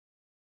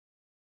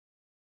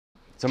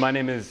So my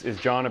name is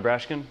John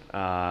Abrashkin.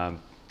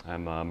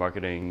 I'm a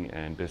marketing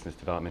and business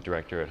development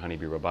director at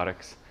Honeybee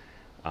Robotics,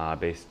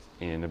 based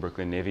in the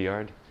Brooklyn Navy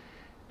Yard.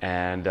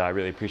 And I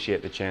really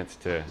appreciate the chance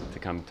to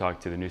come talk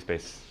to the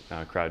NewSpace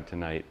crowd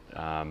tonight,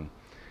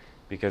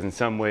 because in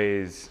some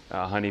ways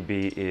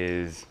Honeybee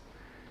is,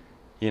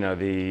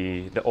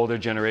 the older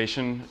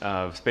generation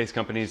of space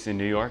companies in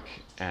New York,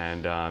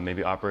 and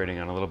maybe operating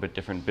on a little bit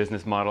different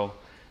business model,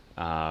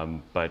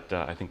 but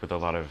I think with a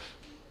lot of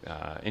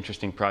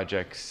interesting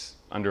projects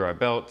under our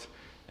belt,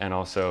 and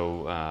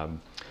also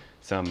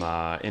some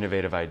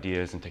innovative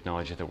ideas and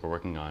technology that we're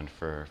working on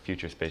for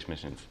future space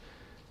missions.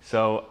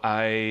 So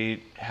I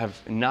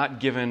have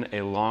not given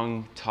a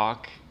long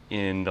talk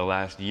in the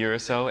last year or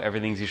so.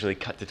 Everything's usually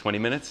cut to 20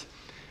 minutes.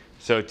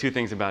 So two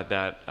things about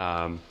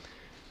that.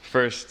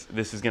 First,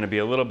 this is going to be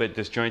a little bit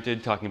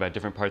disjointed, talking about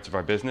different parts of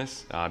our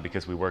business,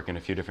 because we work in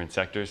a few different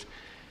sectors.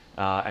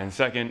 And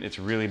second, it's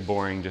really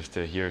boring just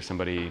to hear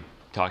somebody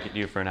talk at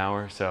you for an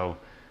hour. So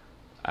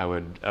I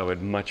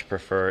would much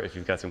prefer, if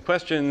you've got some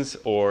questions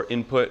or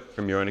input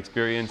from your own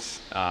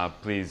experience,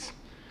 please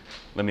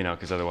let me know,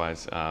 because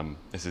otherwise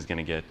this is going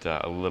to get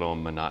a little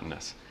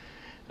monotonous.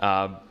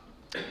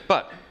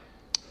 But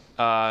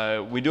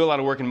we do a lot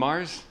of work in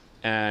Mars,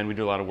 and we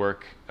do a lot of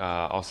work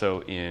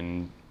also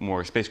in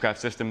more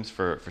spacecraft systems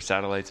for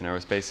satellites and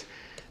aerospace.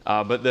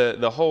 But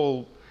the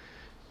whole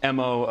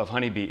MO of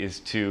Honeybee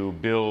is to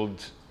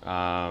build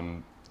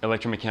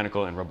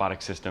electromechanical and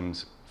robotic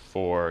systems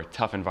for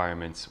tough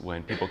environments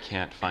when people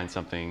can't find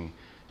something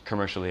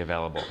commercially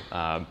available.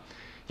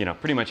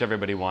 Pretty much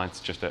everybody wants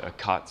just a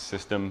COTS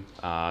system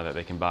that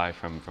they can buy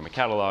from a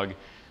catalog.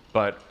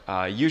 But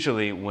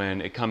usually when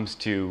it comes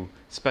to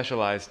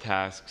specialized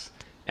tasks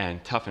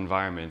and tough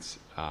environments,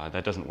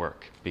 that doesn't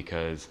work,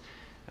 because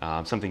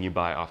something you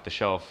buy off the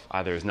shelf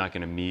either is not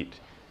going to meet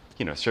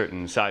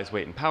certain size,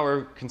 weight, and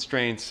power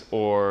constraints,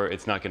 or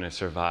it's not going to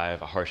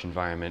survive a harsh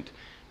environment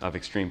of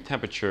extreme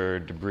temperature,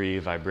 debris,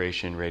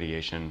 vibration,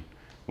 radiation,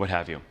 what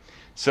have you.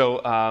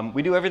 So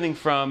we do everything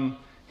from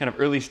kind of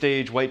early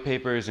stage white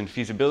papers and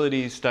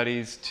feasibility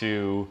studies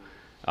to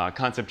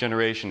concept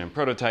generation and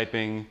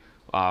prototyping.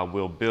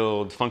 We'll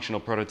build functional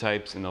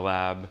prototypes in the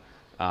lab.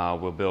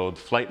 We'll build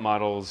flight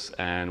models,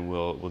 and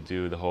we'll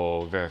do the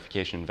whole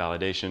verification and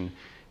validation,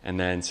 and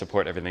then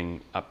support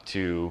everything up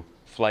to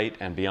flight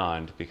and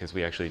beyond, because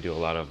we actually do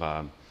a lot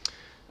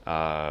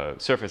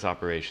of surface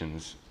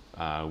operations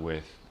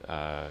with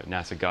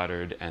NASA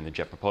Goddard and the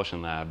Jet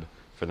Propulsion Lab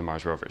for the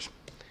Mars rovers.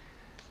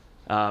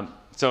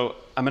 So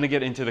I'm going to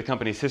get into the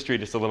company's history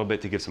just a little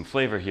bit to give some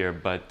flavor here,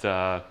 but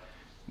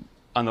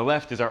on the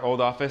left is our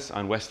old office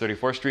on West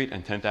 34th Street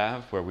and 10th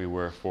Ave, where we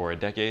were for a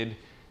decade.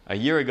 A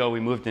year ago, we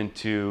moved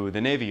into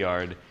the Navy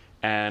Yard,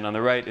 and on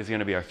the right is going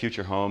to be our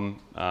future home.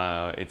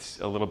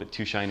 It's a little bit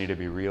too shiny to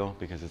be real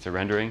because it's a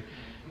rendering,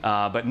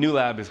 but New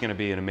Lab is going to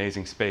be an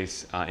amazing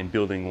space in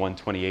Building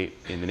 128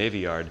 in the Navy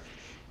Yard.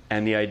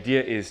 And the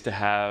idea is to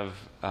have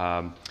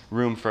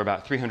room for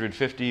about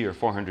 350 or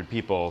 400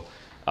 people,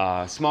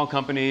 small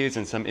companies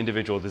and some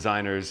individual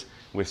designers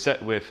with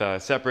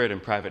separate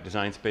and private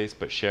design space,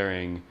 but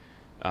sharing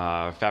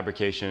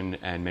fabrication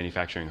and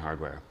manufacturing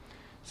hardware.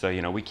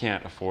 So we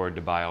can't afford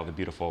to buy all the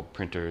beautiful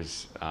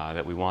printers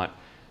that we want,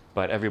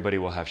 but everybody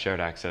will have shared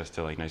access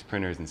to nice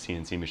printers and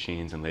CNC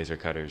machines and laser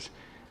cutters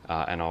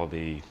and all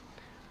the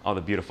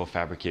beautiful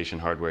fabrication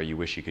hardware you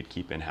wish you could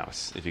keep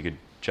in-house if you could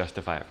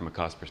justify it from a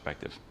cost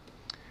perspective.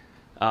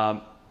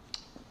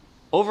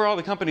 Overall,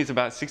 the company is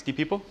about 60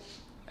 people,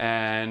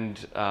 and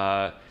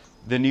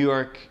the New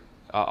York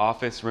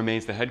office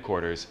remains the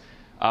headquarters.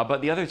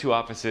 But the other two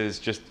offices,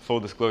 just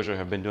full disclosure,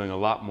 have been doing a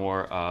lot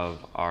more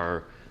of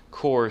our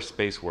core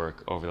space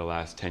work over the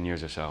last 10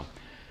 years or so.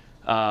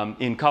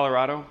 In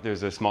Colorado,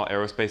 there's a small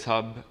aerospace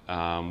hub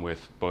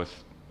with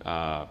both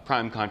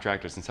prime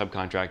contractors and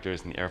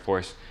subcontractors in the Air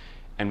Force,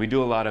 and we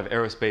do a lot of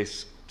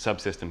aerospace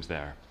subsystems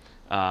there.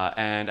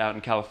 And out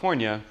in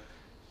California,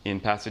 in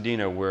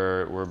Pasadena,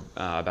 we're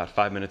about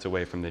 5 minutes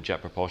away from the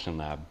Jet Propulsion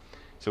Lab.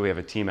 So we have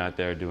a team out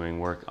there doing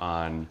work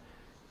on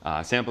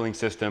sampling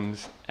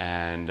systems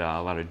and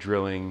a lot of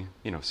drilling,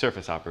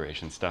 surface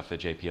operations, stuff that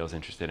JPL is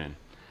interested in.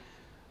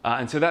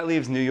 And so that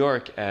leaves New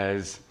York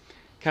as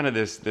kind of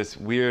this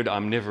weird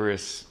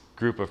omnivorous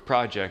group of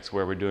projects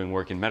where we're doing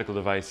work in medical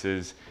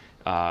devices,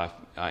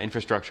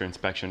 infrastructure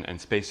inspection,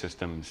 and space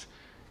systems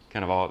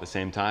kind of all at the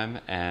same time.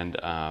 And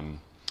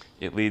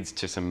it leads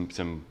to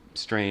some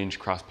strange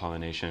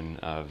cross-pollination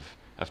of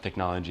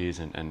technologies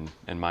and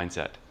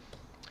mindset.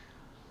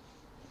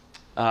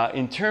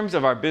 In terms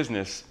of our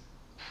business,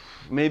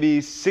 maybe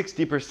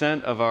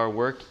 60% of our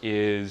work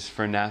is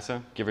for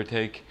NASA, give or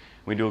take.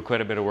 We do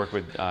quite a bit of work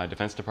with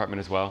Defense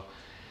Department as well.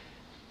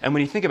 And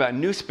when you think about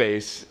new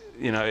space,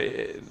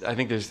 I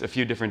think there's a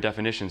few different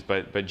definitions,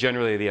 but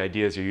generally the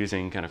idea is you're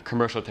using kind of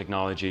commercial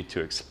technology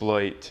to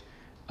exploit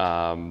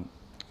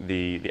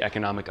the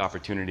economic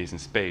opportunities in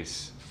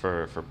space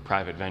for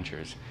private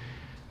ventures.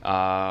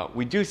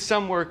 We do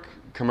some work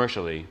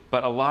commercially,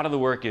 but a lot of the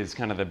work is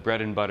kind of the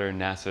bread and butter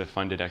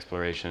NASA-funded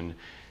exploration.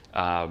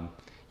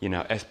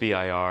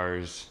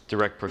 SBIRs,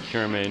 direct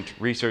procurement,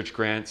 research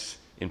grants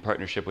in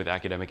partnership with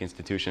academic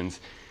institutions.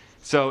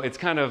 So it's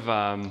kind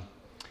of,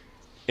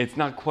 it's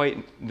not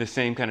quite the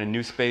same kind of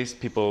new space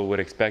people would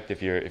expect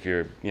if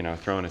you're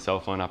throwing a cell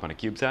phone up on a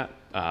CubeSat.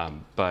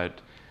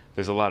 But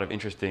there's a lot of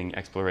interesting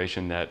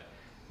exploration that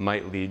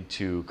might lead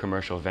to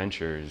commercial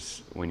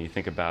ventures when you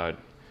think about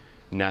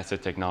NASA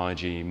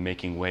technology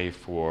making way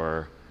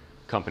for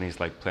companies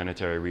like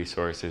Planetary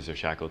Resources or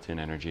Shackleton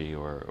Energy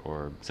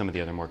or some of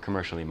the other more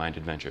commercially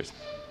minded ventures.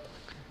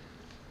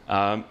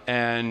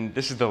 And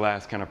this is the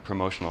last kind of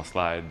promotional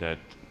slide that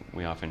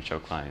we often show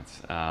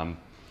clients.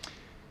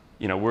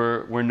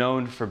 We're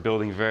known for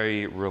building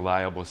very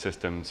reliable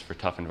systems for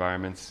tough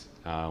environments.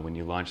 When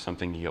you launch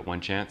something, you get one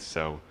chance.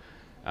 So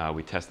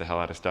we test the hell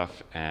out of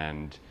stuff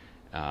and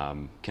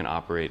can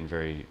operate in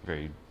very,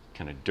 very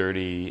kind of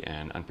dirty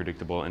and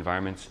unpredictable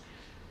environments.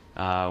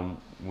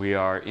 We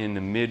are in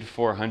the mid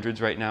 400s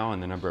right now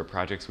on the number of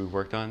projects we've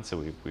worked on. So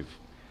we've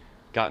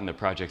gotten the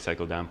project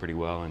cycle down pretty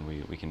well, and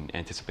we can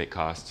anticipate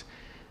costs.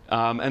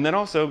 And then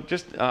also,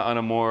 just on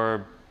a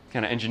more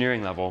kind of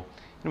engineering level,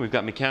 we've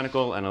got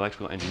mechanical and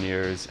electrical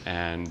engineers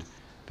and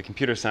the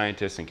computer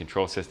scientists and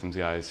control systems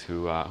guys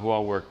who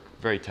all work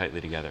very tightly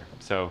together.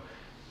 So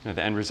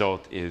the end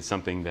result is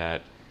something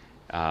that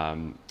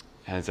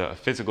has a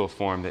physical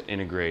form that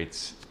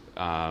integrates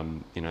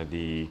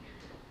the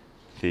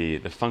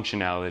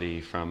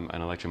functionality from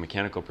an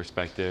electromechanical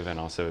perspective and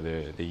also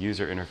the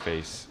user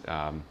interface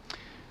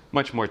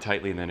much more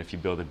tightly than if you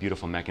build a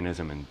beautiful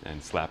mechanism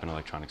and slap an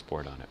electronics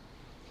board on it.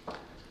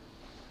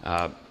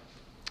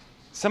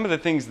 Some of the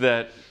things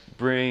that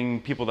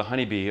bring people to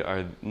Honeybee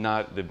are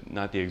not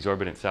the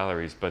exorbitant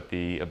salaries, but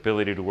the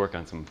ability to work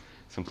on some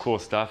cool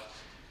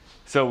stuff.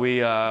 So we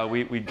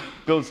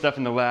build stuff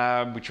in the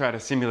lab. We try to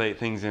simulate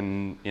things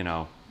in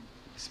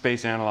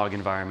space analog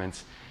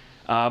environments.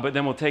 But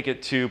then we'll take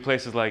it to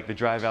places like the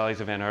dry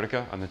valleys of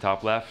Antarctica on the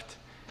top left.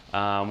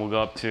 We'll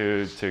go up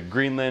to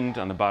Greenland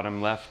on the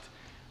bottom left.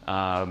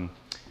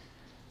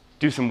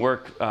 Do some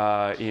work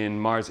in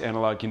Mars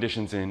analog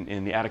conditions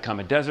in the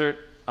Atacama Desert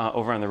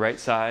over on the right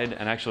side.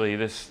 And actually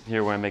this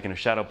here where I'm making a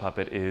shadow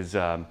puppet is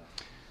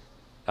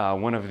it's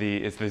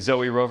the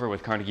Zoe rover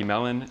with Carnegie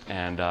Mellon.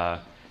 And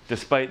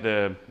despite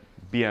the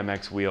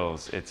BMX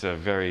wheels, it's a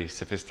very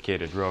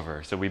sophisticated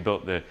rover. So we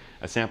built a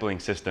sampling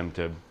system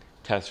to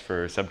test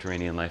for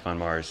subterranean life on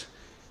Mars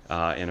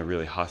in a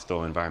really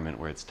hostile environment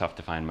where it's tough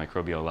to find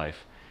microbial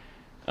life.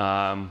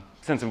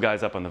 Sent some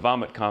guys up on the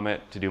Vomit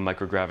Comet to do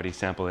microgravity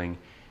sampling,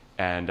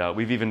 and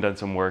we've even done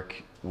some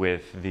work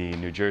with the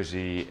New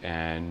Jersey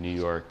and New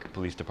York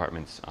police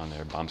departments on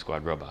their bomb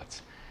squad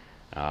robots.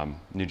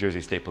 New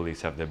Jersey State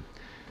Police have the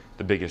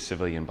biggest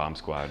civilian bomb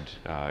squad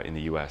in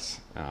the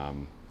US.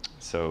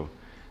 So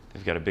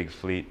they've got a big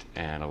fleet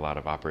and a lot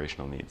of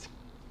operational needs.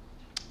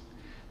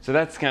 So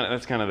that's kind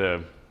of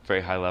the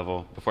very high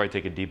level. Before I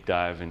take a deep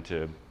dive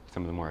into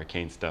some of the more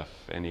arcane stuff,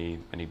 any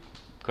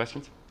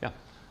questions? Yeah.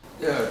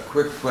 Yeah,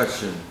 quick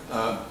question.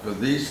 For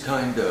these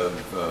kind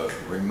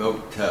of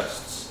remote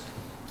tests,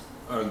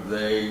 are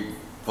they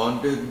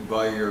funded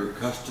by your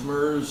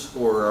customers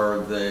or are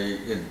they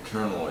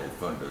internally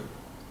funded?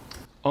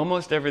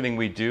 Almost everything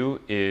we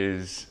do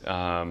is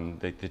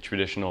the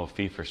traditional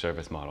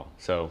fee-for-service model.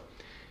 So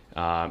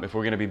if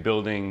we're going to be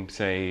building,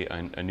 say,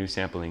 a new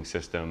sampling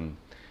system,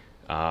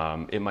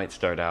 it might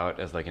start out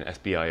as like an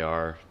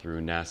SBIR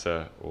through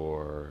NASA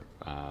or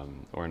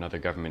another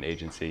government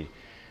agency.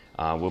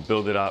 We'll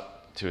build it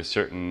up to a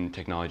certain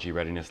technology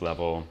readiness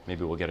level.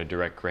 Maybe we'll get a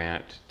direct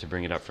grant to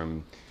bring it up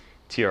from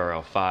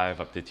TRL 5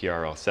 up to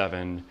TRL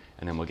 7,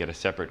 and then we'll get a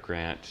separate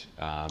grant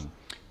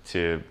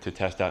to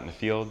test out in the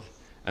field.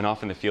 And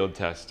often the field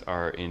tests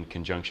are in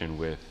conjunction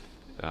with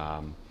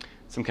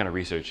some kind of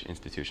research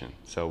institution.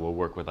 So we'll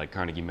work with like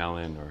Carnegie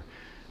Mellon or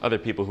other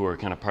people who are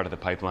kind of part of the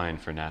pipeline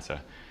for NASA.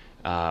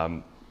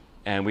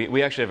 And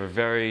we actually have a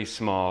very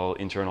small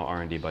internal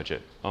R&D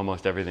budget.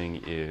 Almost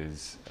everything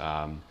is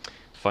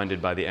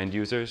funded by the end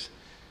users.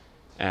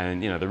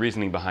 And the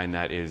reasoning behind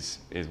that is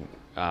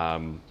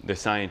the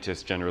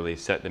scientists generally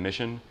set the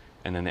mission,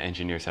 and then the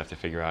engineers have to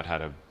figure out how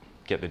to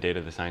get the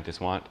data the scientists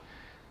want.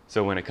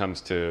 So when it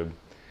comes to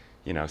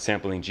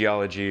sampling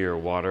geology or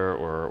water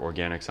or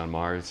organics on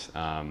Mars,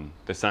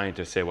 the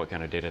scientists say what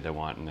kind of data they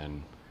want, and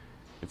then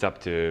it's up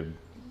to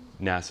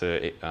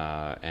NASA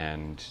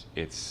and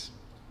its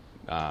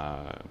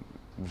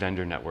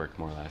vendor network,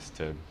 more or less,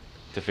 to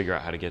figure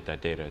out how to get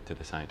that data to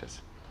the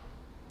scientists.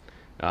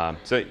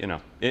 So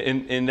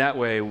in that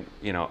way,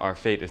 our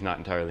fate is not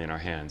entirely in our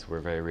hands.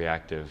 We're very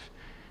reactive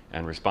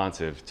and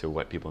responsive to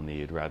what people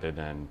need, rather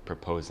than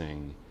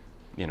proposing,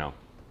 a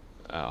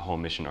whole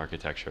mission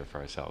architecture for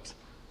ourselves.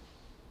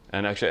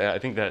 And actually, I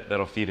think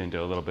that'll feed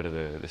into a little bit of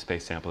the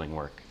space sampling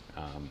work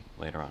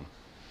later on.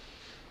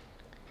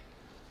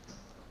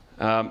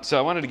 So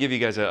I wanted to give you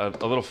guys a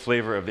little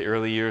flavor of the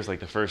early years, like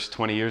the first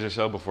 20 years or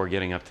so, before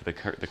getting up to the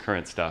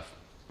current stuff.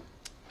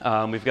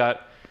 We've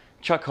got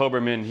Chuck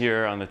Hoberman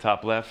here on the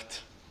top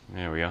left.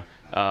 There we go.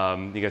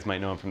 You guys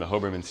might know him from the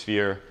Hoberman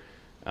sphere.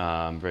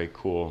 Very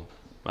cool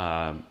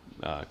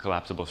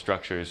collapsible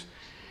structures.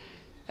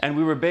 And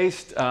we were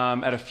based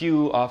at a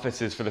few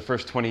offices for the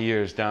first 20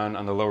 years down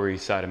on the Lower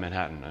East Side of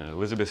Manhattan,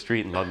 Elizabeth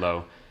Street and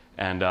Ludlow.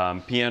 And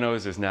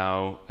Pianos is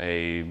now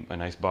a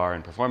nice bar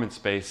and performance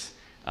space,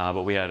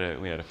 but we had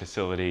a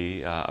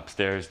facility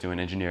upstairs doing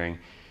engineering.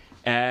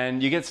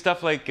 And you get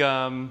stuff like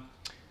the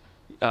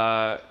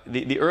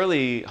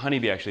early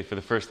Honeybee, actually, for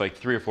the first like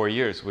 3 or 4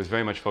 years, was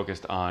very much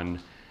focused on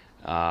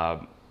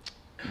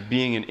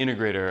being an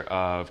integrator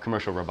of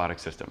commercial robotic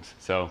systems.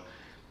 So,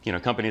 you know,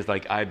 companies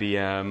like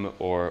IBM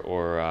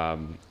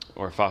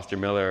or Foster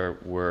Miller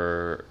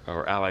or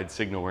Allied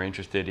Signal were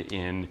interested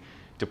in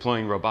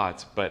deploying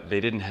robots, but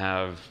they didn't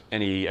have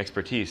any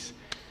expertise.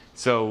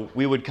 So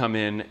we would come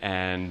in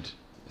and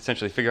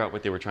essentially figure out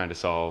what they were trying to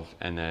solve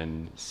and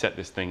then set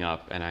this thing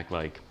up and act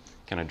like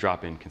kind of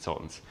drop-in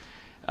consultants.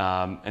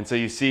 And so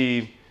you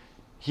see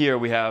here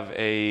we have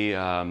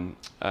a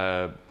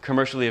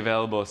commercially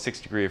available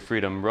 6 degree of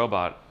freedom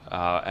robot,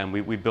 and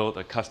we built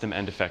a custom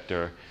end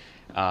effector.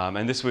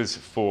 And this was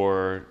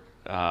for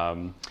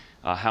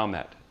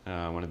Howmet,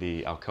 one of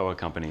the Alcoa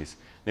companies.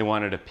 They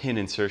wanted a pin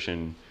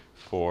insertion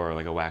for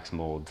like a wax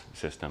mold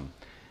system.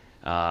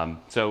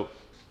 So,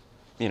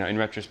 you know, in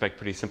retrospect,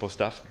 pretty simple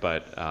stuff,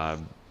 but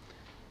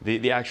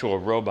the actual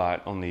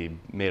robot only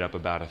made up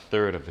about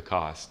 1/3 of the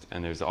cost,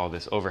 and there's all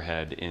this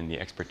overhead in the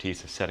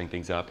expertise of setting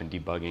things up and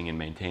debugging and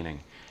maintaining.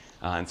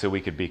 And so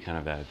we could be kind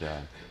of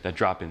that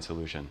drop-in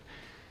solution.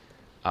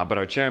 But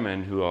our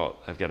chairman, who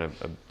I've got a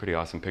pretty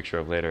awesome picture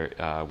of later,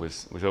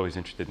 was always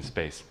interested in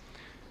space.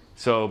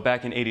 So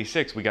back in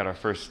 '86, we got our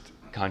first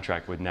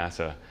contract with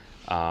NASA,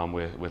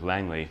 with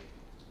Langley.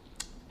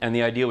 And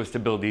the idea was to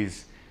build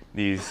these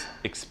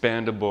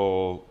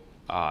expandable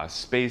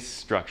space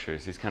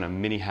structures, these kind of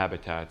mini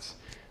habitats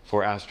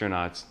for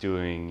astronauts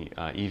doing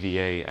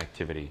EVA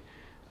activity.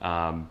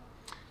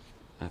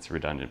 That's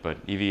redundant,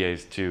 but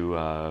EVAs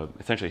to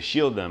essentially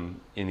shield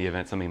them in the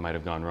event something might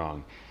have gone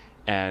wrong.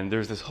 And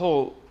there's this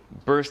whole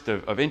burst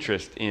of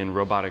interest in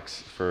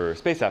robotics for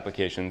space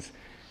applications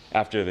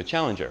after the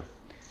Challenger.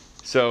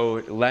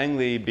 So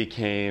Langley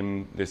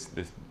became this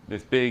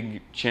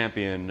big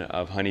champion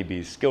of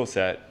Honeybee's skill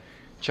set.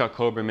 Chuck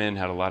Hoberman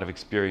had a lot of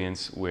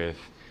experience with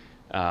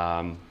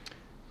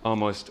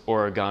almost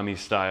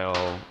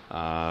origami-style,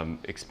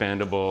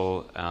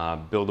 expandable,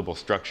 buildable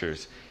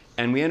structures.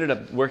 And we ended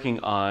up working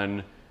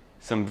on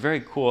some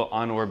very cool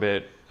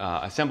on-orbit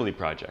assembly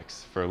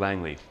projects for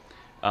Langley.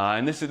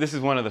 And this is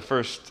one of the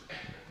first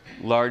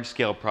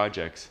large-scale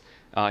projects.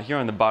 Here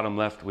on the bottom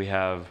left, we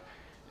have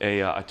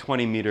a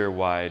 20-meter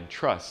wide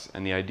truss,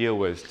 and the idea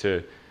was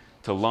to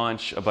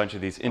launch a bunch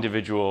of these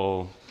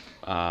individual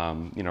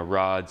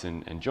rods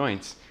and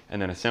joints,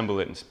 and then assemble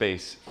it in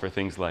space for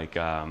things like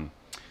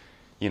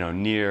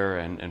near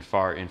and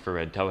far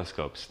infrared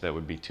telescopes that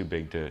would be too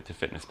big to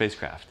fit in a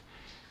spacecraft.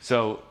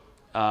 So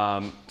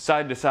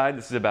side to side,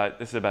 this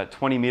is about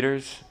 20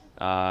 meters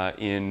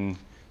in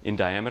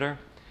diameter.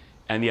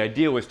 And the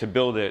idea was to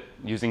build it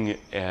using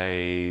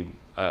a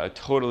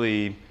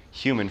totally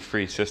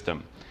human-free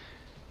system.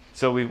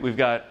 So we've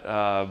got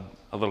a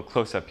little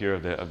close-up here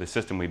of the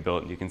system we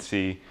built. You can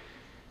see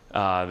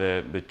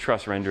the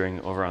truss rendering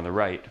over on the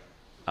right.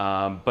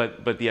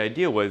 But the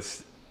idea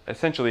was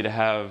essentially to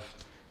have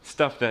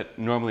stuff that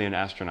normally an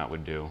astronaut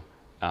would do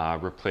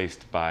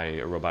replaced by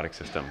a robotic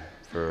system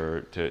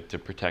to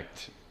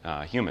protect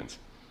humans.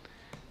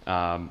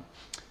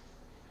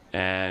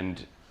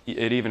 And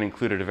it even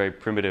included a very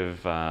primitive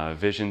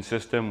vision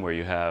system where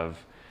you have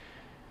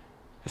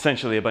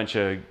essentially a bunch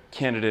of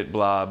candidate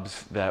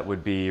blobs that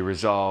would be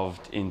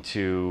resolved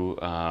into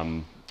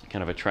kind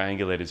of a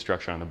triangulated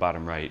structure on the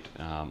bottom right.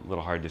 A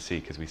little hard to see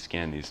because we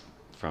scanned these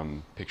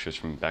from pictures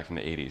back from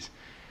the 80s.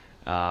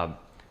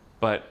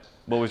 But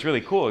what was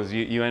really cool is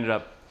you ended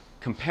up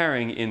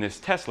comparing in this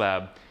test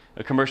lab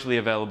a commercially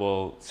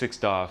available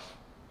 6-DOF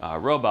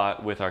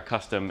robot with our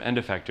custom end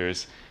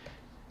effectors.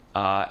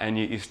 And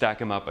you stack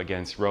them up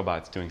against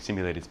robots doing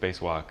simulated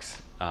spacewalks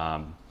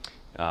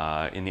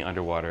in the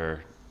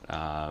underwater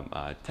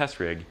test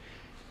rig,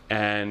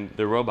 and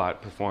the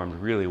robot performed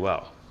really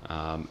well.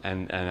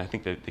 And I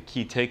think that the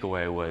key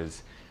takeaway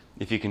was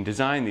if you can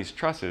design these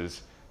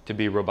trusses to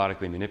be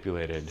robotically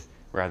manipulated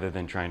rather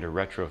than trying to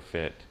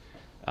retrofit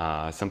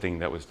something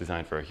that was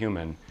designed for a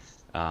human,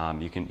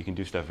 you can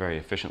do stuff very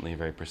efficiently,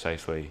 very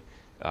precisely,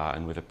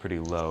 and with a pretty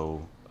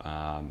low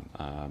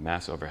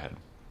mass overhead.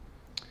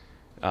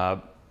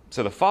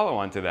 So the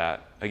follow-on to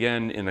that,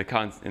 again, in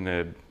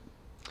the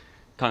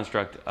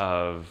construct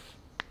of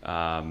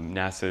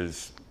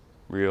NASA's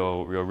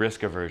real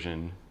risk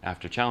aversion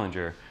after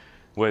Challenger,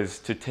 was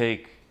to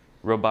take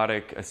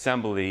robotic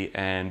assembly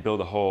and build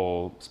a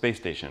whole space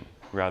station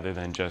rather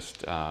than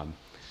just a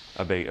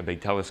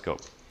big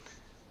telescope.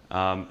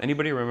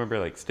 Anybody remember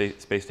like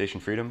Space Station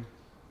Freedom?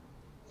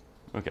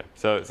 Okay,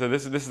 so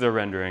this is a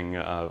rendering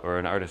or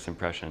an artist's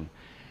impression.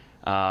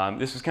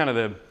 This was kind of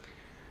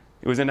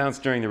it was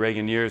announced during the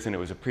Reagan years, and it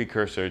was a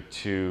precursor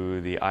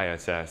to the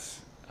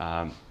ISS.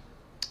 And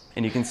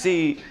you can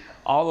see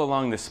all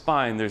along the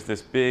spine, there's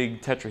this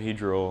big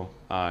tetrahedral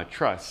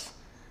truss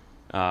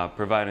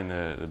providing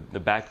the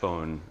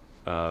backbone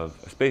of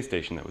a space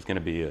station that was going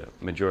to be a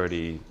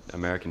majority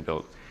American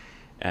built.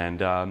 And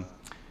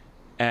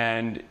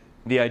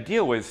the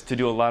idea was to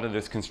do a lot of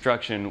this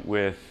construction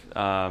with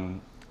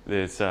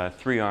this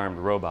three-armed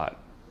robot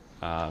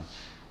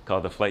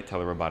called the Flight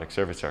Telerobotic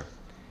Servicer.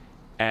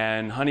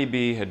 And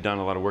Honeybee had done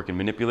a lot of work in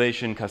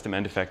manipulation, custom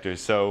end effectors,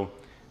 so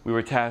we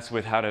were tasked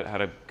with how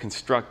to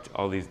construct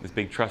all these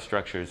big truss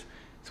structures.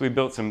 So we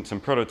built some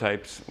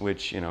prototypes,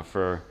 which, you know,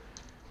 for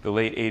the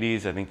late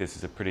 80s, I think this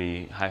is a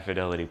pretty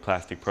high-fidelity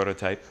plastic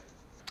prototype.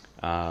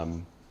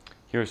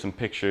 Here are some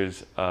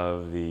pictures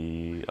of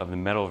the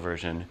metal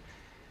version.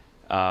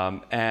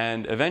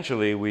 And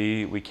eventually,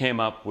 we came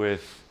up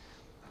with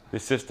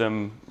this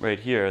system right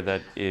here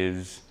that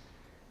is,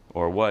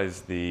 or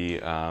was, the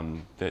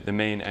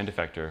main end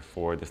effector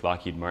for this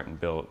Lockheed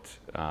Martin-built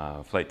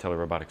Flight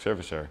Telerobotic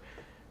Servicer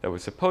that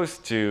was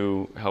supposed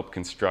to help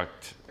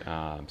construct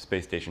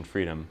Space Station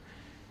Freedom,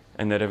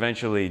 and that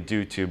eventually,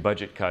 due to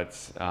budget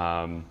cuts,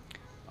 a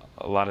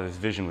lot of this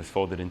vision was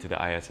folded into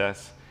the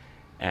ISS,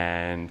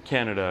 and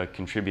Canada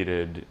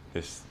contributed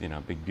this, you know,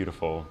 big,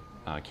 beautiful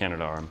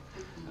Canada arm.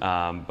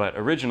 But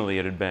originally,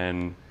 it had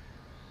been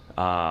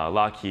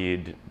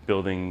Lockheed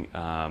building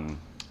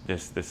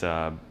this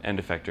end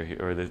effector here,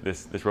 or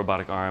this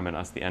robotic arm, and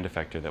us the end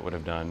effector that would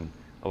have done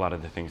a lot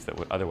of the things that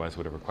otherwise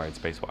would have required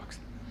spacewalks.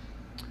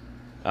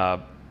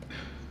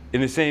 In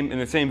the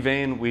same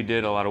vein, we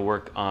did a lot of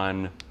work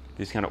on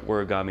these kind of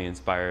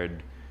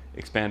origami-inspired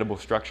expandable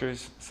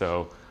structures.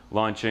 So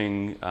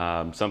launching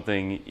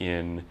something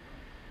in,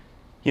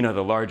 you know,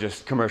 the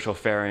largest commercial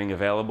fairing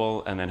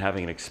available, and then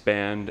having it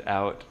expand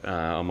out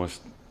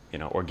almost, you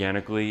know,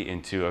 organically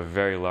into a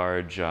very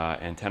large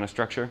antenna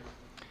structure.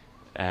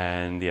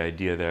 And the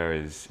idea there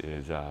is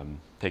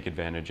take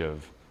advantage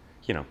of,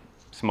 you know,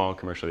 small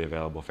commercially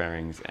available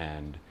fairings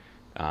and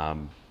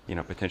you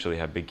know, potentially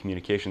have big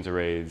communications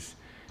arrays,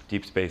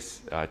 deep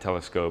space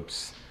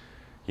telescopes,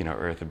 you know,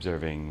 Earth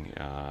observing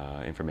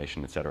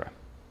information, etc.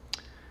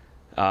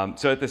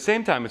 So at the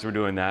same time as we're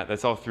doing that,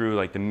 that's all through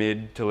like the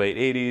mid to late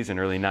 80s and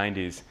early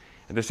 90s.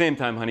 At the same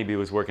time, Honeybee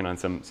was working on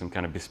some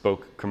kind of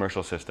bespoke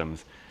commercial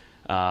systems.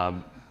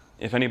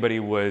 If anybody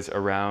was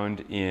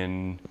around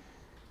in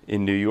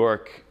New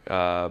York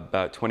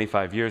about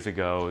 25 years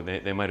ago,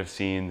 they might have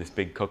seen this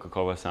big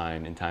Coca-Cola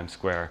sign in Times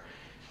Square.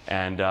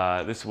 And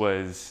this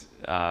was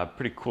a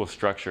pretty cool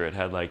structure. It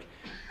had like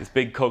this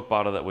big Coke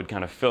bottle that would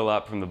kind of fill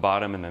up from the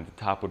bottom, and then the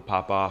top would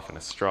pop off, and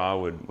a straw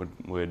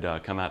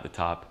would come out the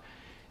top.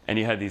 And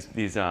you had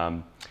these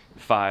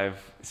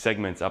 5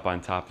 segments up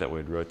on top that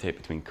would rotate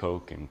between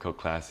Coke and Coke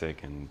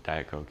Classic and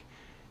Diet Coke.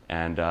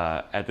 And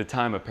at the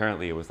time,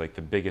 apparently, it was like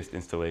the biggest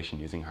installation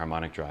using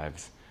harmonic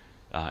drives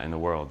in the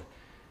world.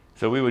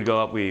 So we would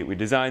go up, we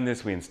designed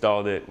this, we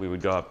installed it, we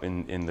would go up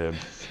in the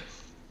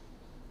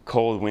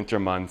cold winter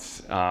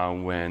months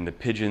when the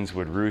pigeons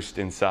would roost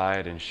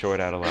inside and short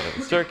out a lot of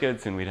the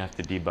circuits, and we'd have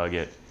to debug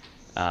it.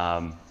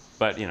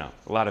 But, you know,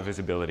 a lot of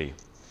visibility.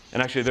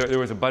 And actually, there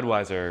was a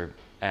Budweiser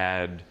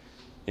ad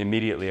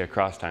immediately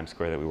across Times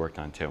Square that we worked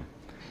on, too.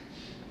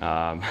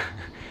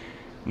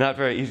 Not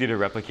very easy to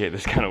replicate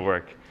this kind of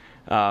work.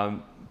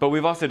 But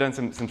we've also done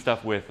some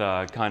stuff with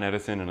Con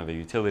Edison and other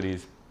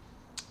utilities.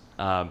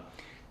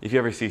 If you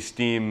ever see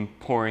steam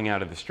pouring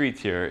out of the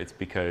streets here, it's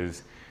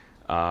because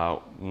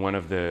one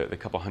of the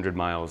couple hundred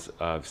miles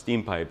of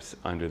steam pipes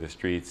under the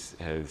streets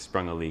has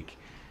sprung a leak.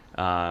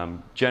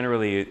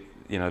 Generally,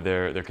 you know,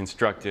 they're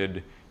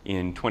constructed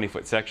in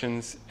 20-foot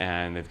sections,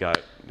 and they've got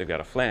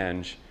a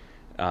flange,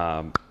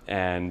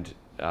 and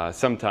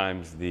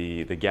sometimes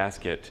the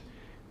gasket,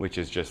 which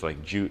is just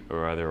like jute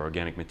or other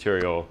organic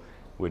material,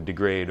 would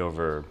degrade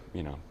over,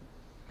 you know,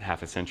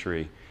 half a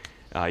century.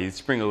 You'd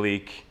spring a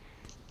leak,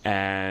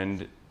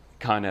 and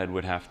Con Ed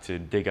would have to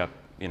dig up,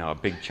 you know, a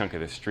big chunk of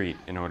the street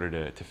in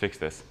order to fix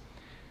this.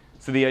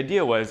 So the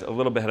idea was a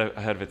little bit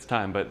ahead of its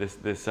time, but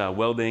this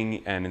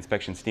welding and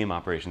inspection steam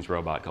operations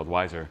robot called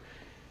Wiser,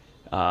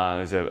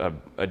 there's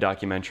a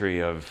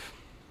documentary of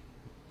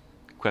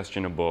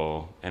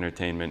questionable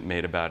entertainment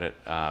made about it.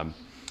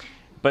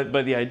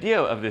 But the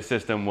idea of this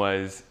system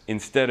was,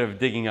 instead of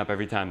digging up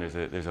every time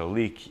there's a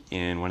leak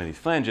in one of these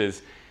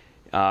flanges,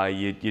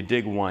 you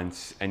dig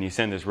once and you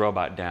send this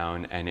robot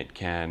down, and it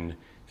can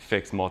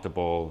fix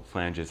multiple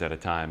flanges at a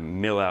time,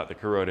 mill out the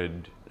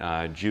corroded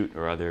jute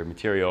or other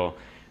material,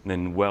 and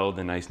then weld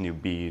a nice new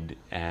bead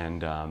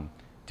and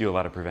do a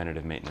lot of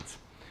preventative maintenance.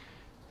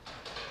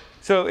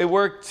 So it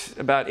worked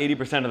about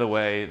 80% of the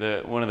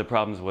way. One of the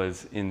problems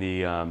was in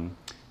the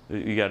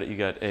you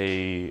got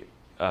a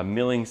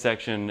milling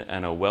section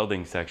and a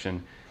welding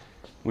section.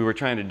 We were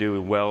trying to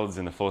do welds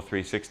in the full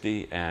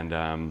 360, and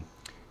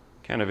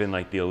kind of in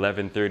like the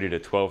 1130 to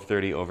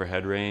 1230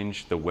 overhead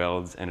range, the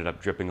welds ended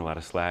up dripping a lot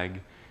of slag.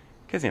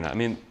 Because, you know, I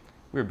mean,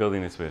 we were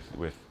building this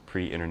with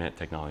pre-internet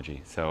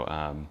technology,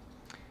 so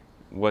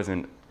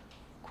wasn't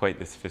quite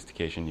the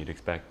sophistication you'd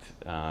expect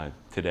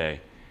today.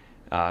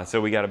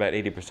 So we got about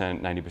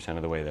 80%, 90%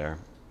 of the way there.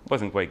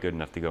 wasn't quite good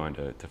enough to go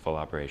into full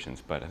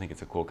operations, but I think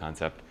it's a cool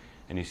concept.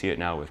 And you see it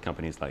now with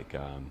companies like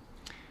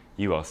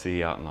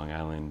ULC out in Long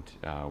Island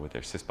with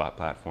their Syspot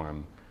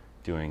platform,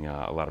 doing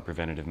a lot of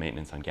preventative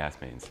maintenance on gas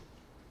mains.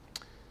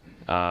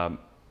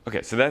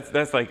 Okay, so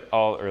that's like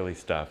all early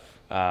stuff.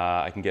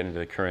 I can get into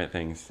the current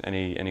things.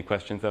 Any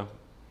questions though?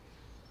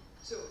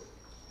 So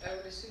I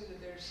would assume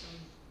that there's some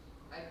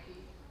IP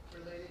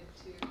related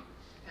to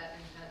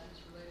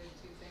patents related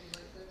to things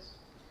like this.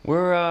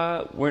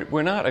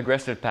 We're not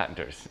aggressive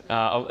patenters.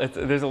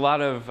 There's a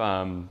lot of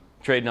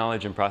trade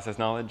knowledge and process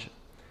knowledge.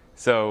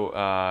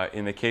 So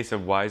in the case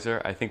of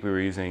Wiser, I think we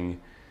were using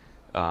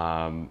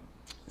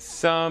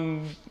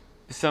some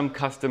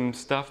custom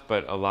stuff,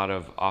 but a lot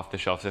of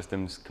off-the-shelf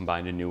systems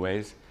combined in new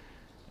ways.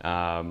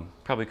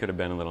 Probably could have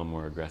been a little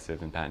more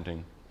aggressive in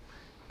patenting,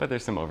 but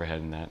there's some overhead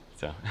in that.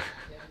 So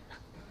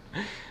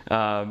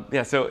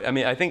yeah. So I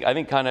mean, I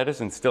think Con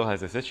Edison still has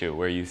this issue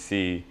where you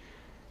see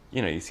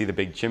the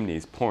big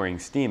chimneys pouring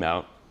steam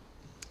out,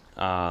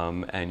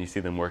 and you see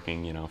them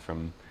working,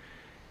 from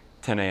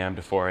 10 a.m.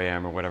 to 4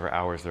 a.m. or whatever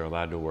hours they're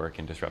allowed to work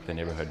and disrupt the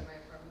neighborhood.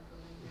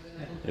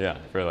 Yeah,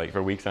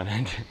 for weeks on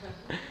end.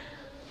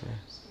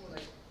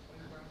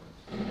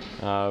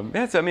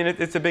 Yeah, so I mean,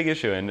 it's a big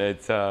issue, and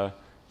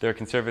they're a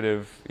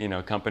conservative,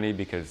 company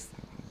because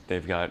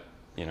they've got,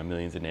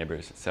 millions of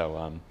neighbors.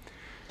 So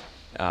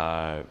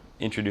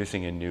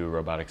introducing a new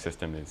robotic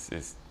system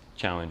is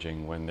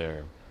challenging when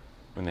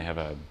they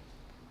have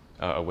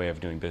a way of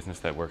doing business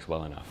that works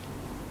well enough.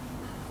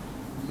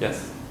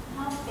 Yes.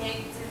 How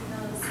big do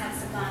those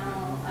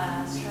hexagonal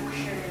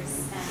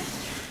structures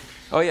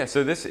end? Oh yeah,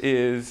 so this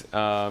is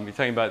you're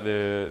talking about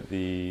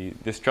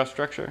this truss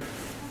structure.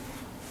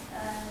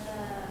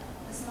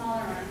 The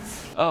smaller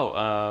ones.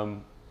 Oh,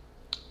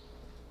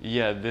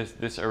 yeah,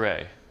 this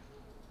array.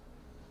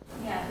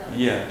 Yeah.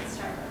 Yeah.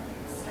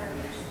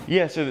 Starburst.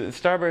 Yeah, so the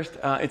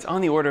starburst, it's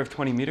on the order of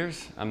 20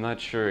 meters. I'm not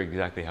sure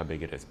exactly how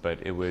big it is, but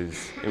it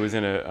was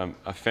in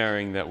a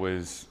fairing that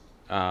was,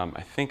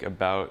 I think,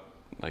 about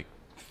like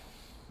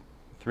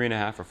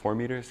 3.5 or 4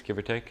 meters, give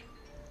or take.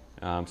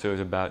 So it was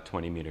about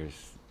 20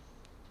 meters,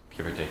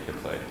 give or take,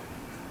 deployed.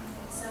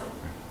 So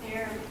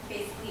they're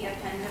basically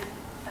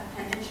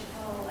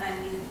appendageable,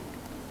 and you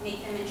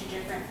make them into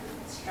different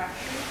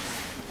structures?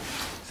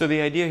 So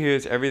the idea here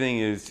is everything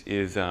is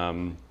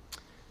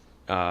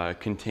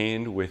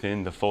contained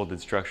within the folded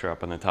structure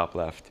up on the top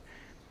left.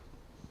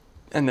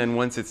 And then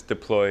once it's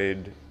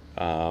deployed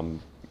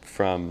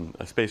from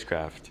a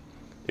spacecraft,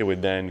 it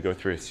would then go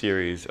through a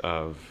series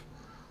of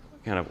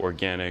kind of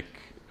organic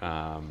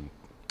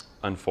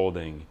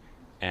unfolding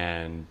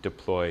and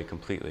deploy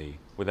completely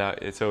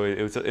without it. So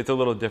it's a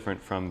little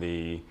different from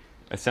the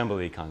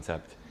assembly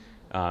concept.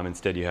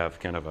 Instead, you have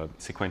kind of a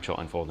sequential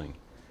unfolding,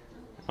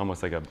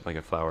 almost like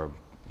a flower,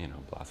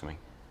 blossoming.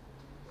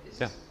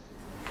 Yeah.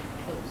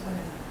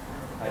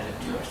 I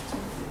have 2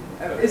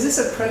 questions. Is this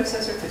a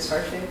predecessor to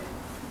Starshade?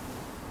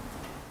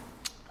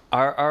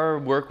 Our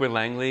work with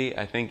Langley,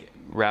 I think,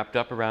 wrapped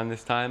up around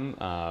this time.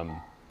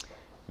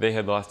 They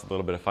had lost a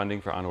little bit of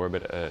funding for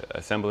on-orbit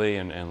assembly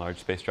and large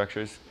space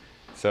structures.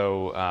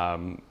 So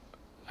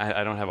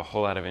I don't have a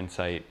whole lot of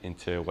insight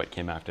into what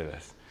came after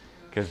this.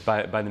 Because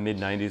by the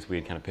mid-90s, we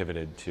had kind of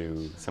pivoted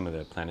to some of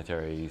the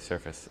planetary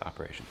surface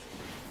operations.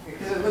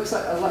 Because it looks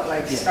a lot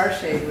like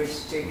Starshade, which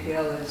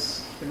JPL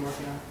has been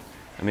working on.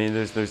 I mean,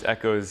 there's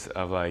echoes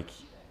of I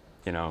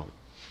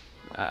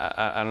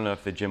don't know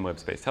if the Jim Webb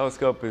Space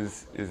Telescope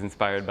is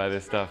inspired by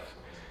this stuff.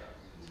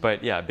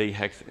 But yeah, big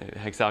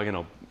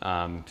hexagonal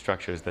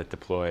structures that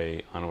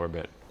deploy on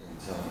orbit.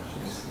 Yeah.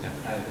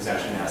 I was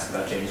actually going to ask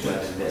about James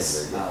Webb and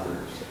this.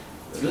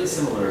 It's really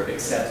similar,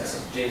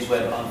 except James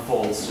Webb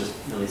unfolds just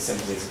really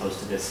simply as opposed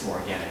to this more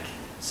organic.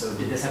 So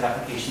did this have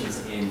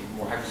applications in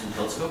more high-precision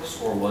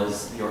telescopes, or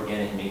was the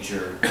organic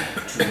nature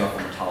too rough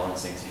on the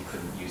tolerancing so you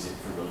couldn't use it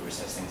for really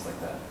precise things like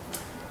that?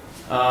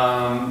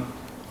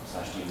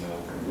 Slash, do you know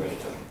where it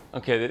took?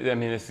 Okay, I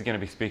mean, this is going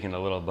to be speaking a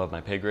little above my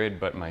pay grade,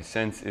 but my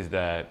sense is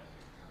that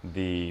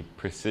the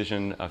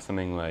precision of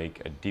something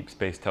like a deep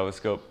space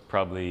telescope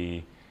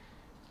probably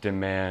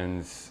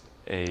demands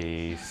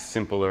a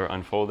simpler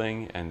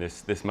unfolding, and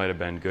this might have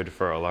been good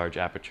for a large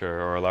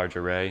aperture or a large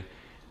array,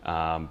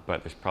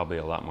 but there's probably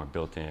a lot more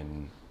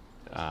built-in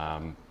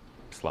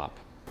slop.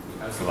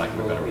 For lack of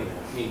a better word.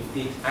 I mean,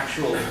 the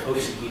actual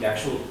OCD, the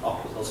actual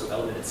optical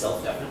element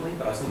itself, definitely,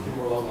 but I was thinking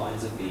more along the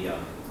lines of the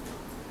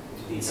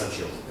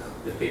sunshield,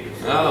 the paper.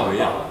 Oh,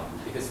 yeah.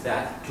 Because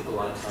that took a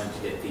lot of time to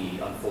get the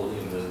unfolding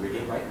of the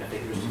rigging right, and if they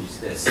could just use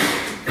this,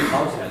 the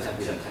problems had to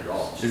be done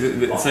 $10. Is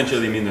it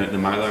essentially you mean the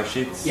mylar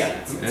sheets? Yeah,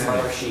 it's a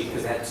mylar sheet,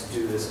 because they had to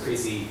do this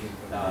crazy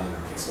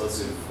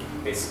explosive,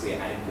 basically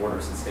adding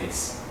borders in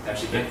space to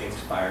actually get things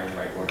to fire in the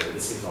right order.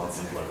 This seems a lot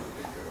simpler.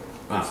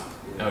 Wow,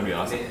 that would be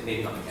awesome.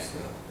 Maybe not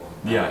mechanical.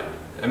 Yeah,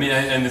 I mean,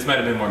 and this might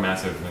have been more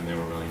massive than they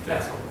were willing to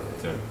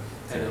And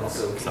then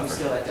also, can suffer. you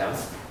scale that down?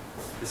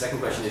 The second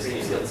question is, can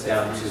you scale this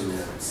down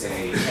to,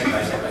 say, 10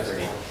 by 10 by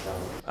 30?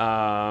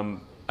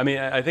 I mean,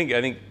 I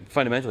think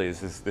fundamentally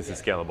this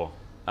is scalable.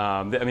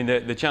 I mean,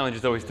 the challenge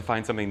is always to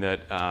find something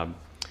that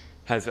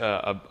has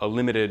a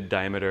limited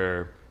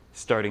diameter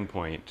starting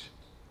point,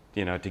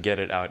 to get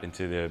it out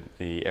into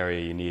the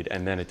area you need,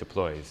 and then it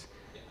deploys.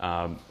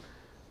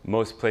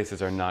 Most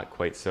places are not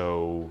quite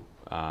so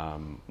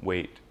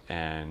weight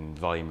and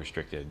volume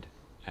restricted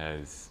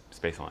as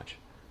space launch.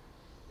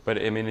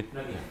 But I mean,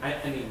 No,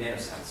 I mean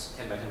nanosats,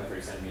 10 by 10 by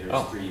 30 centimeters,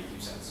 Oh. 3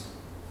 CubeSats.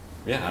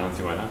 yeah, I don't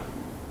see why not.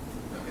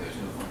 Okay, there's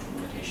no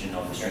functional limitation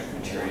of the strength of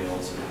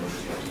materials or the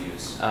motors you have to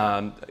use.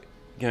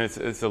 Again,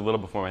 it's a little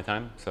before my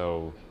time,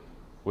 so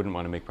wouldn't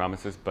want to make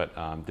promises, but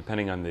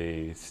depending on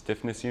the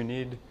stiffness you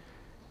need,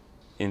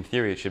 in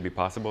theory it should be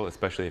possible,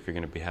 especially if you're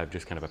going to have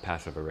just kind of a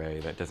passive array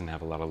that doesn't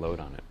have a lot of load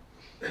on it.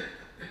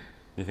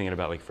 You're thinking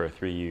about like for a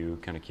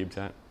 3U kind of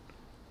CubeSat?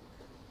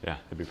 Yeah,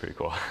 that'd be pretty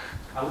cool.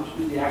 How would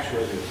you do the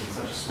actuators in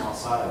such a small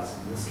size?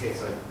 In this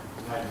case, I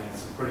imagine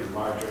it's pretty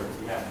larger,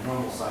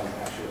 normal size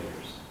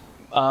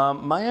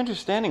actuators. My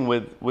understanding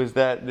was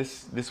that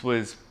this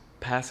was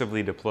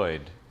passively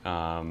deployed.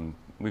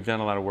 We've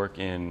done a lot of work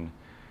in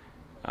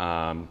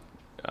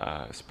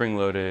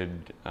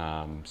spring-loaded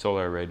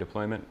solar array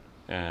deployment,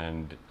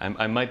 and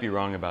I might be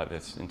wrong about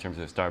this in terms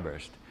of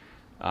starburst,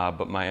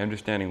 but my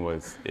understanding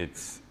was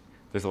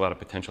there's a lot of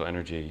potential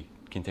energy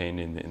contained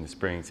in the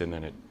springs, and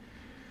then it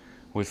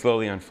would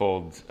slowly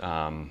unfold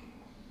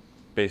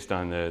based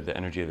on the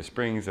energy of the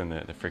springs and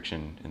the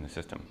friction in the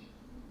system.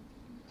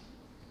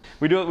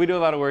 We do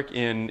a lot of work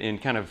in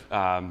kind of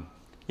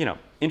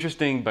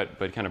interesting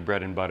but kind of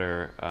bread and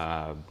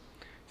butter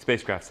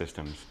spacecraft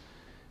systems.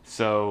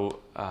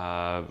 So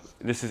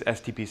this is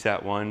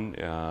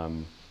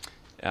STP-SAT-1.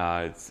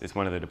 It's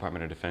one of the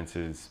Department of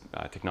Defense's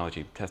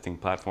technology testing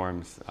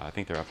platforms. I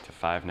think they're up to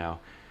 5 now.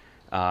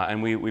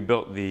 And we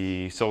built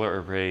the solar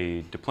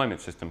array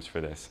deployment systems for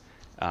this.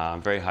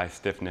 Very high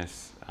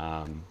stiffness,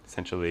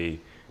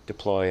 essentially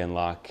deploy and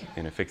lock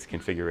in a fixed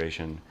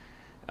configuration.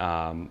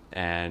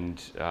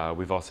 And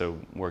we've also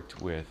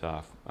worked with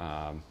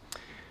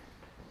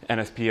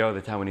NSPO,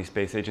 the Taiwanese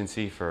Space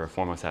Agency, for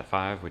Formosat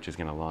 5, which is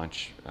going to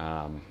launch,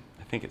 I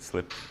think it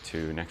slipped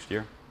to next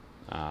year.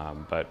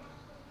 But,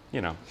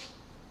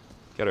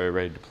 got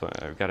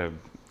to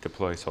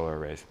deploy solar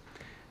arrays.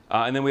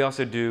 And then we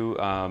also do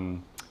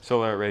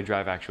solar array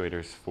drive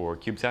actuators for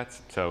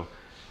CubeSats. So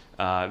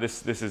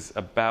this is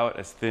about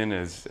as thin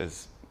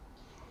as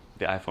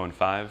the iPhone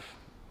 5,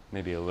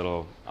 maybe a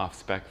little off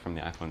spec from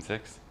the iPhone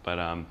 6.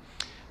 But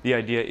the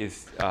idea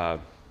is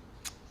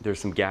there's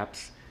some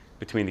gaps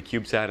between the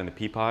CubeSat and the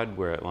P-pod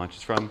where it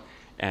launches from,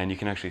 and you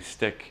can actually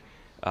stick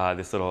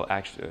this little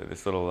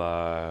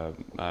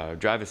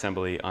drive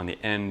assembly on the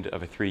end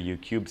of a 3U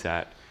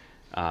CubeSat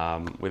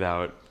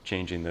without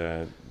changing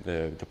the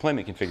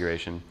deployment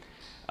configuration,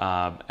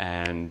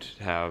 and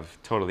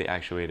have totally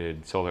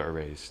actuated solar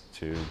arrays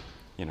to,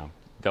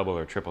 double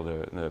or triple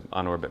the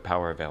on-orbit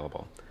power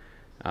available.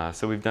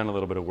 So we've done a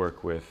little bit of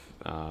work with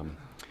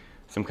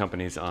some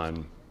companies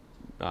on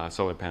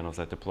solar panels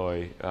that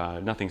deploy.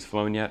 Nothing's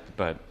flown yet,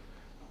 but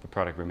the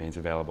product remains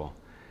available.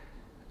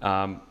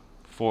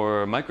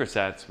 For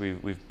microsats,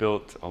 we've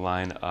built a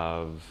line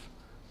of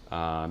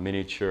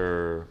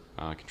miniature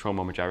control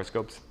moment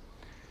gyroscopes.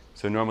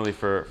 So normally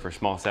for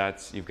small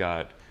sats, you've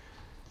got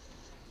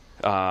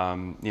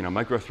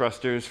micro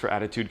thrusters for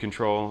attitude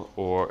control,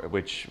 or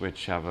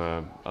which have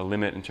a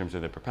limit in terms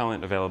of the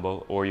propellant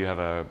available, or you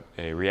have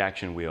a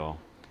reaction wheel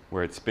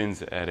where it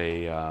spins at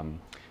a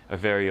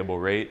variable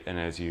rate, and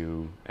as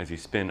you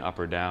spin up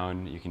or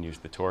down, you can use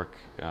the torque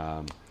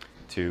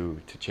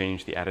to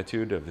change the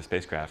attitude of the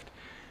spacecraft.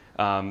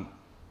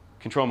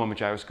 Control moment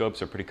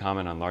gyroscopes are pretty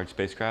common on large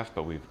spacecraft,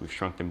 but we've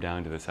shrunk them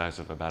down to the size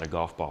of about a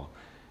golf ball.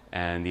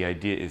 And the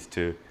idea is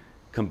to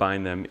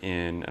combine them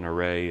in an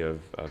array of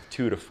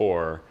 2 to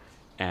 4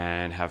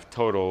 and have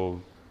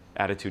total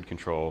attitude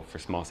control for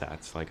small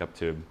sats, like up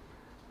to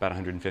about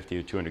 150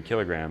 to 200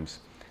 kilograms.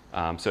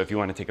 So if you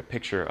want to take a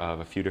picture of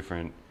a few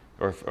different,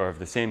 or of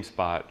the same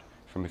spot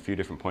from a few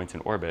different points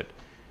in orbit,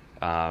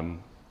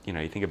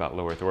 you think about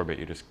low Earth orbit,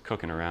 you're just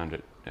cooking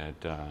around at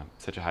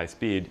such a high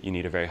speed, you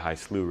need a very high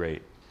slew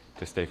rate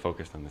to stay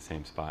focused on the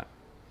same spot.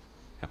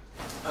 Yeah.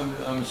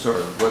 I'm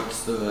sorry,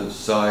 what's the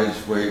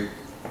size, weight,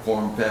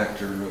 form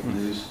factor of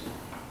these?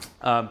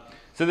 So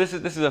this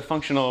is a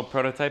functional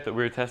prototype that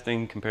we were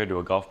testing compared to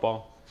a golf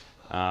ball.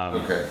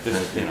 Okay.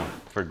 Just,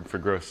 for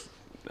gross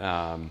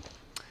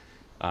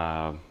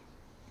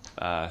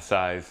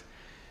size.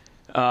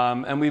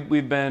 And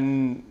we've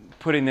been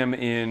putting them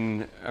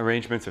in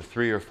arrangements of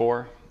 3 or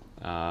 4.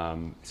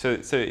 So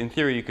in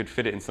theory, you could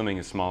fit it in something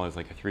as small as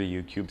like a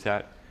 3U CubeSat.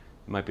 It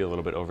might be a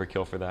little bit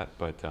overkill for that,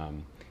 but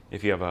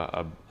if you have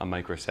a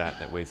microsat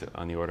that weighs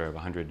on the order of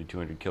 100 to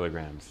 200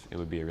 kilograms, it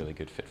would be a really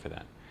good fit for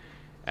that.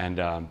 And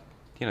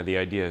the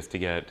idea is to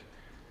get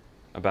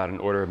about an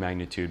order of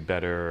magnitude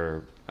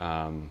better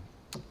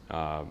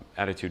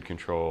attitude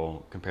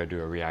control compared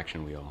to a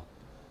reaction wheel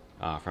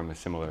from a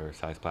similar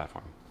size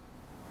platform.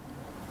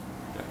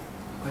 Yeah.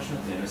 Question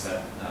of the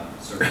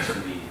NewSpace service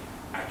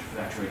for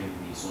actuating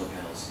the solar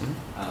panels.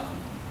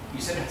 Mm-hmm. You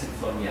said it hasn't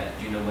flown yet.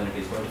 Do you know when it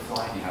is going to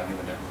fly? Do you have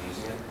anyone definitely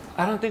using it?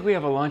 I don't think we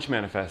have a launch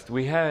manifest.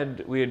 We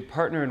had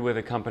partnered with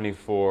a company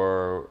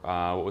for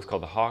what was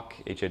called the Hawk,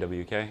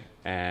 H-A-W-K,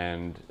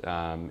 and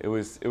it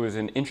was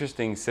an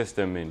interesting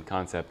system in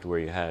concept where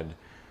you had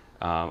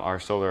our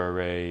solar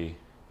array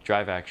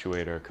drive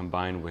actuator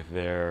combined with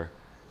their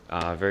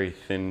very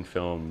thin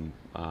film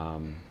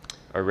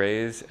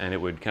arrays, and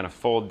it would kind of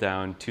fold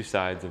down two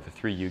sides of the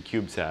 3U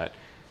CubeSat,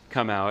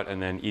 come out,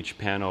 and then each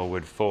panel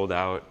would fold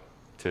out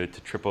to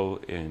triple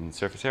in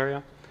surface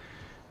area.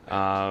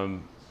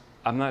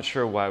 I'm not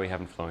sure why we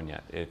haven't flown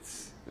yet.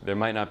 There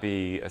might not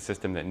be a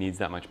system that needs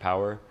that much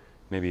power.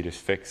 Maybe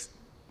just fixed,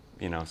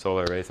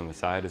 solar arrays on the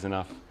side is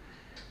enough.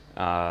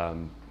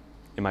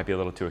 It might be a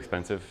little too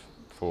expensive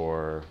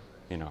for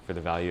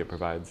the value it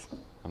provides.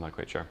 I'm not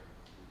quite sure.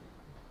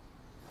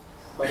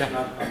 Question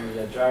on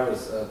the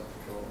gyros. A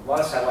lot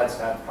of satellites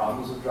have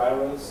problems with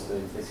gyros.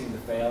 They seem to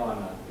fail on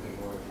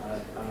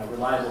a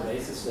reliable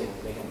basis. They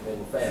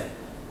will fail.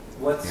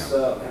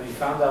 Have you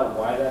found out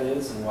why that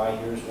is and why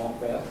yours won't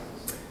fail?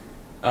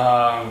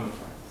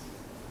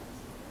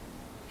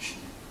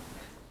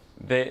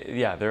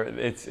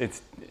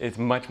 It's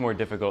much more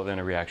difficult than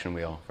a reaction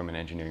wheel from an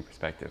engineering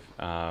perspective.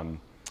 I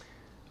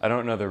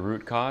don't know the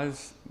root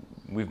cause.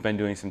 We've been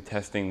doing some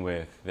testing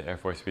with the Air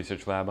Force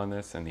Research Lab on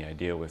this, and the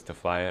idea was to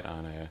fly it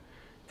on a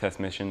test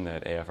mission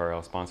that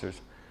AFRL sponsors.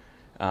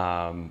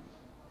 I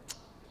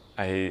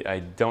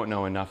don't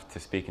know enough to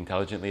speak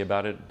intelligently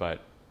about it,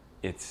 but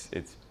it's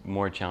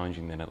more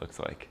challenging than it looks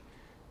like.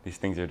 These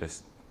things are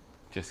just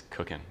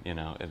cooking,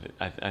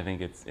 I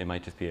think it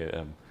might just be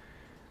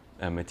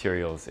a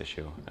materials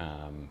issue.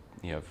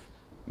 You have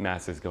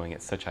masses going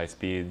at such high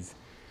speeds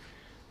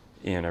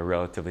in a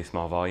relatively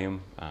small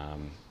volume.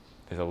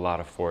 There's a lot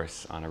of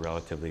force on a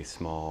relatively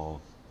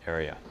small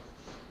area.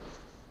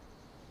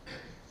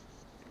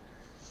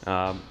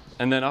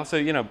 And then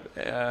also,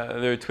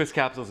 there are twist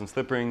capsules and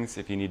slip rings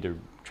if you need to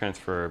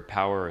transfer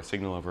power or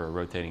signal over a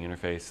rotating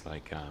interface,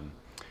 like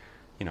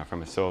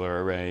from a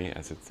solar array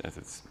as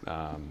it's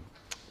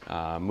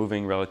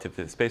moving relative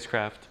to the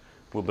spacecraft.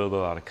 We'll build a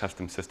lot of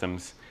custom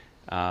systems,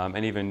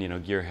 and even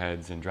gear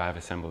heads and drive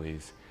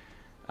assemblies.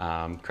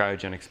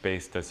 Cryogenic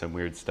space does some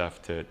weird stuff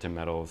to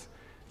metals.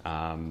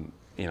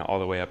 All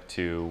the way up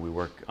to, we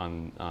work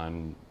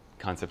on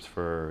concepts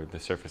for the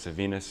surface of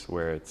Venus,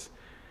 where it's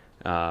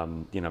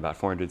about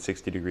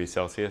 460 degrees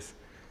Celsius.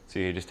 So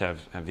you just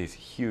have these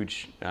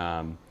huge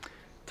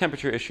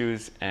temperature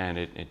issues, and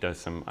it does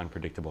some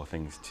unpredictable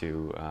things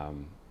to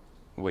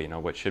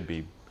what should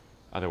be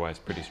otherwise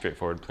pretty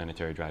straightforward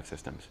planetary drive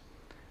systems.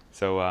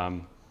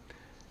 So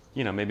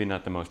maybe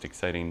not the most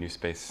exciting new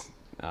space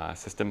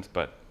systems,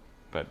 but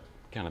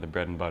kind of the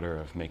bread and butter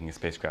of making a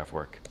spacecraft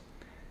work.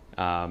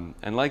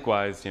 And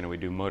likewise, we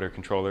do motor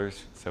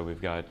controllers. So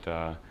we've got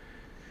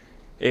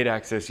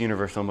 8-axis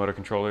universal motor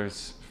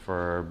controllers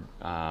for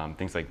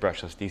things like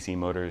brushless DC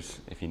motors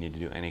if you need to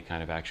do any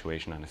kind of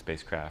actuation on a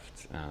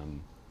spacecraft.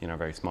 A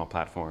very small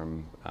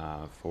platform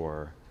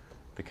for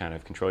the kind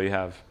of control you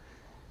have.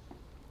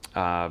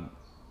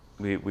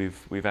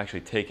 We've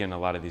actually taken a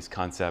lot of these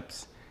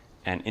concepts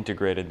and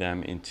integrated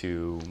them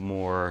into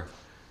more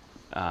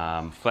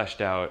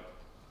fleshed out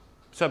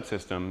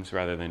subsystems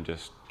rather than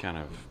just kind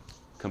of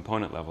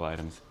component level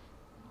items,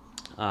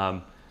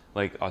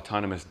 like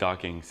autonomous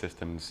docking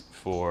systems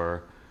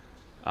for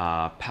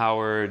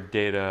power,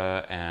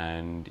 data,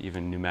 and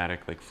even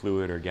pneumatic, like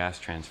fluid or gas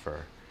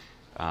transfer.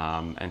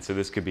 And so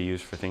this could be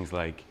used for things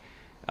like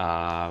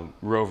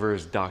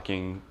rovers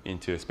docking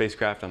into a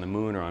spacecraft on the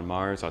moon or on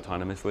Mars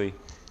autonomously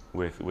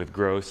with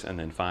gross and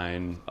then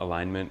fine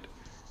alignment,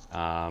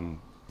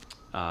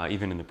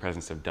 even in the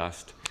presence of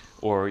dust.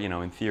 Or,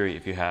 in theory,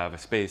 if you have a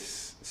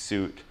space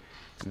suit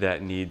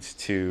that needs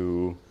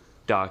to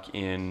dock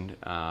in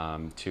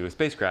to a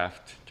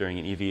spacecraft during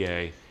an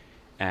EVA,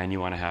 and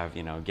you want to have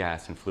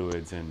gas and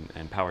fluids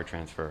and power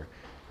transfer,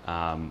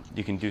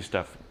 you can do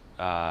stuff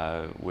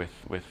with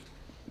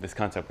this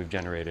concept we've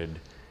generated.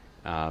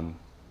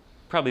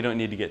 Probably don't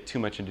need to get too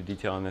much into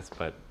detail on this,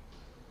 but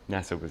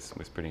NASA was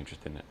pretty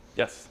interested in it.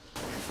 Yes?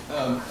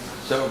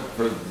 So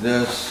for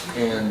this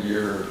and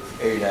your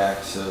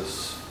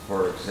 8-axis,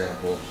 for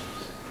example,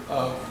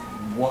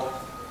 what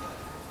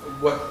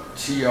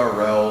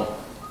TRL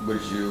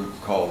would you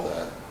call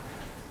that?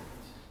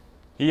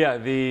 Yeah,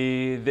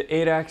 the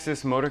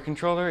 8-axis motor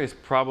controller is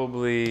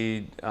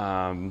probably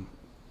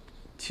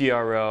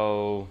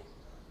TRL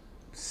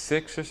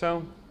 6 or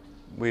so.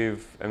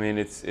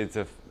 It's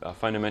a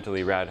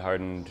fundamentally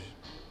rad-hardened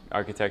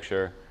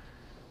architecture,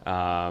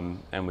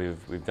 and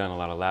we've done a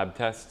lot of lab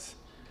tests.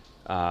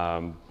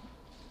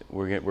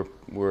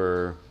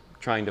 We're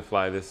trying to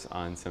fly this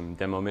on some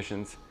demo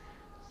missions,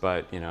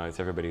 but as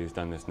everybody who's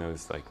done this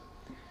knows, like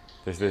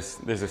there's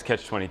this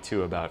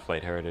catch-22 about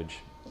flight heritage.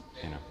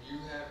 You have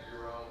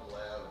your own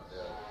lab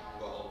that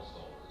develops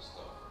all this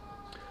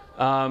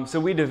stuff. So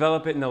we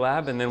develop it in the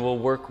lab, and then we'll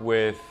work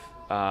with.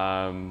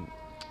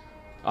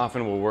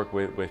 Often we'll work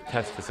with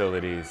test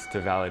facilities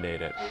to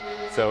validate it.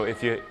 So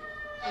if you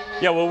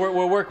Yeah,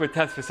 we'll work with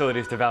test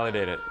facilities to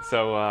validate it.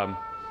 So,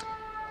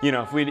 you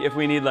know, if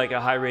we need like a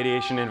high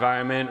radiation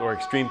environment or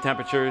extreme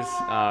temperatures,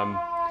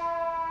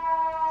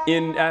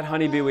 at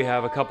Honeybee we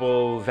have a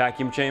couple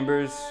vacuum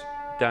chambers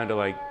down to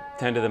like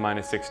 10 to the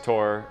 -6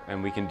 torr,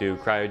 and we can do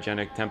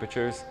cryogenic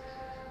temperatures.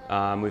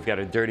 We've got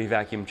a dirty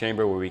vacuum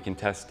chamber where we can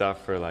test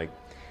stuff for like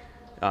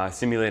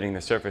simulating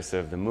the surface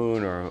of the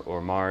moon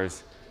or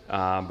Mars.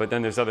 But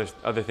then there's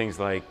other things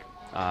like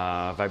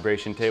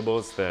vibration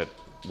tables that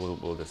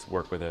we'll just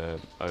work with a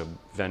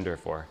vendor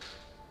for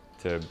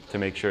to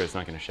make sure it's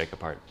not going to shake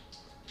apart.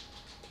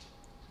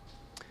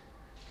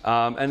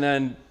 And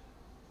then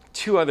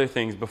two other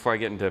things before I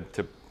get into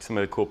some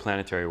of the cool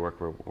planetary work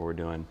we're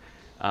doing.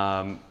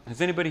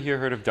 Has anybody here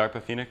heard of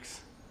DARPA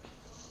Phoenix?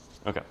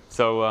 Okay,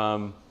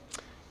 so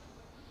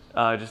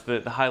just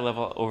the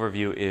high-level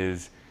overview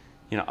is,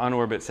 you know,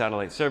 on-orbit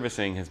satellite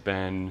servicing has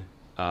been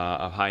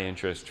of high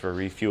interest for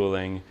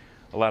refueling.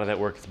 A lot of that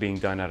work is being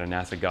done out of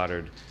NASA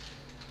Goddard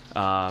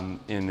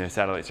in the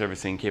Satellite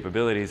Servicing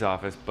Capabilities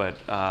Office, but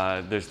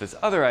there's this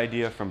other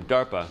idea from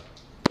DARPA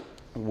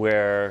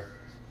where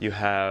you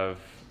have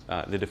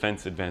the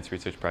Defense Advanced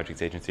Research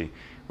Projects Agency,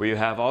 where you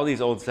have all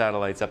these old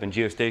satellites up in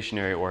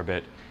geostationary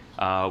orbit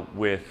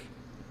with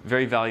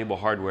very valuable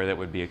hardware that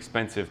would be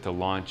expensive to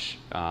launch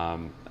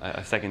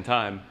a second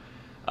time,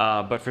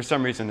 but for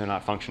some reason they're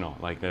not functional.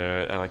 Like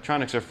the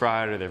electronics are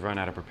fried or they've run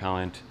out of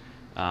propellant.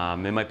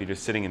 They might be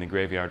just sitting in the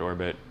graveyard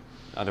orbit,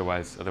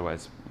 otherwise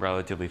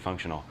relatively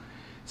functional.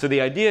 So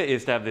the idea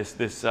is to have this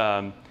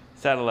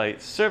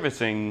satellite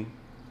servicing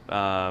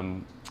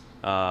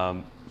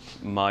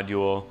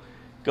module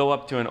go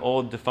up to an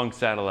old defunct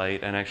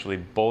satellite and actually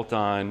bolt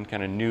on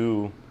kind of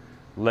new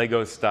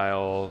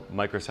Lego-style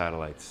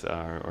microsatellites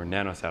or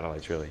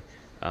nanosatellites, really,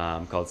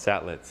 called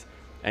satlets.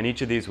 And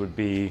each of these would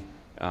be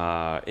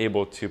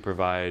able to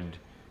provide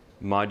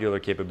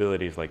modular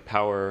capabilities like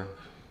power,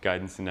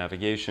 guidance and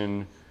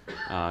navigation,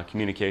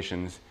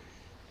 communications.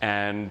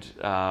 And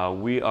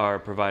we are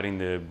providing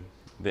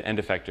the end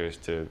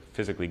effectors to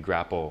physically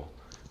grapple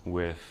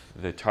with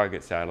the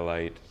target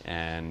satellite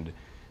and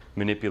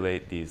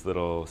manipulate these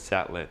little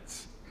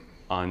satlets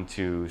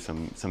onto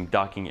some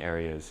docking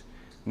areas.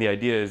 And the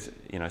idea is,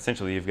 you know,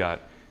 essentially you've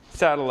got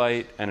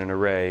satellite and an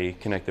array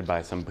connected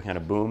by some kind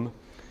of boom.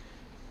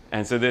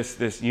 And so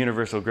this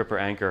universal gripper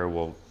anchor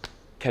will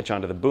catch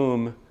onto the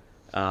boom,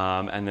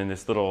 and then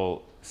this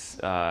little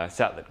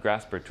satellite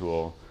grasper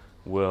tool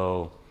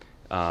will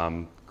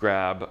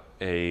grab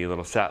a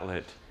little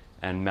satellite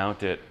and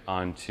mount it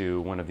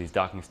onto one of these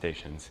docking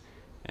stations.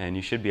 And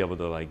you should be able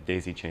to like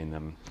daisy chain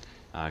them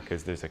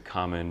because there's a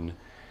common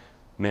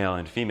male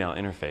and female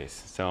interface.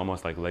 So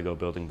almost like Lego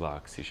building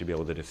blocks, you should be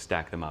able to just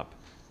stack them up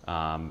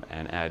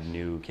and add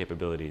new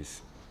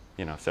capabilities.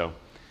 You know, so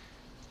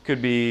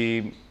could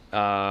be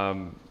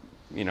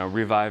you know,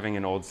 reviving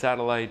an old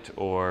satellite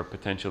or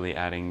potentially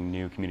adding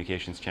new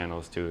communications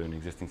channels to an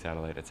existing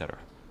satellite, etc.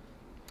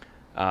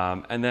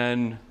 And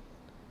then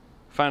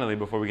finally,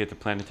 before we get to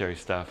planetary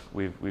stuff,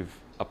 we've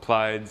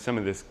applied some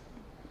of this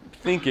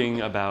thinking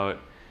about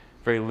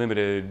very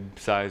limited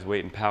size,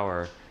 weight, and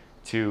power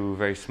to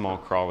very small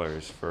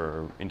crawlers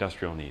for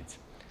industrial needs.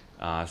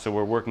 So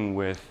we're working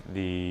with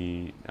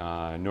the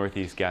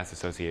Northeast Gas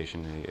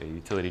Association, a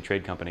utility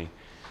trade company,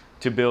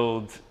 to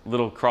build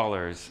little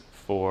crawlers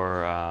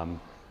for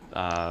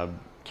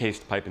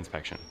cased pipe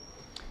inspection.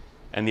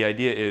 And the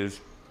idea is,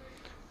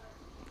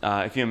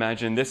 if you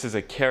imagine this is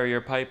a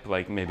carrier pipe,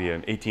 like maybe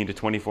an 18 to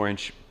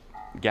 24-inch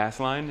gas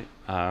line,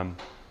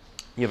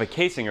 you have a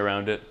casing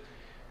around it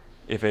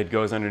if it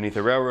goes underneath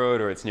a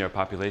railroad or it's near a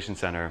population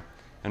center.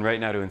 And right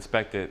now to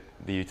inspect it,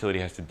 the utility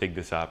has to dig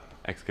this up.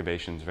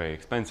 Excavation is very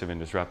expensive and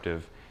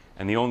disruptive.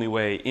 And the only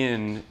way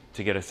in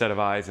to get a set of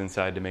eyes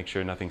inside to make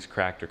sure nothing's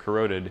cracked or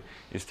corroded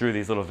is through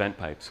these little vent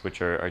pipes,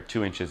 which are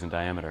 2 inches in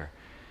diameter.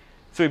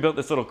 So we built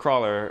this little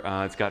crawler.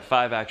 It's got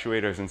 5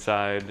 actuators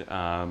inside,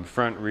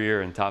 front,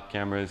 rear, and top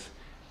cameras.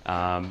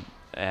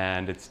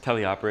 And it's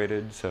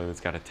teleoperated, so it's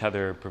got a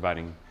tether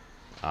providing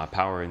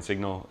power and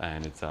signal,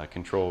 and it's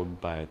controlled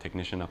by a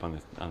technician up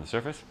on the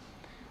surface.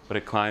 But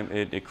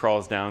it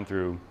crawls down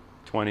through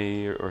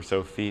 20 or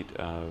so feet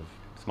of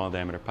small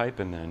diameter pipe,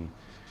 and then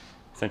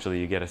essentially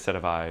you get a set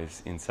of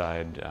eyes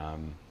inside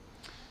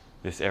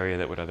this area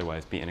that would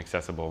otherwise be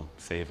inaccessible,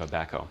 save a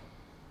backhoe.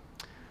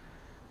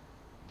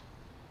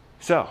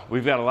 So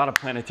we've got a lot of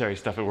planetary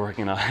stuff we're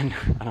working on.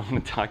 I don't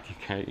want to talk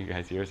you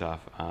guys' ears off.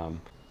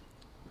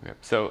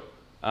 So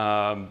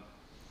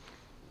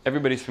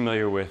everybody's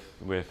familiar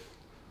with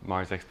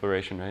Mars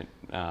exploration, right?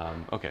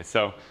 Okay,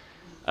 so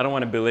I don't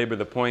want to belabor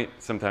the point.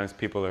 Sometimes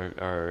people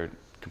are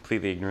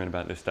completely ignorant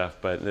about this stuff,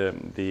 but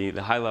the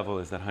high level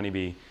is that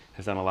Honeybee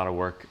has done a lot of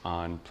work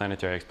on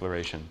planetary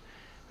exploration.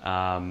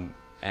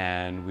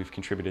 And we've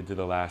contributed to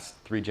the last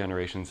 3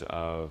 generations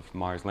of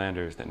Mars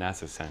landers that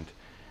NASA sent.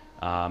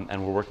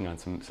 And we're working on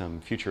some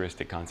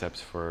futuristic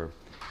concepts for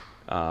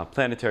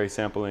planetary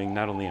sampling,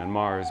 not only on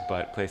Mars,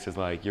 but places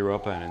like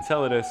Europa and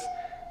Enceladus,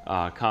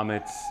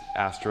 comets,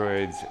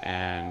 asteroids,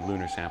 and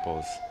lunar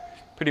samples,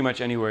 pretty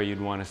much anywhere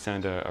you'd want to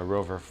send a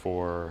rover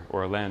for,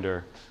 or a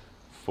lander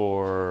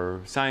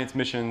for science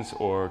missions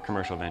or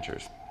commercial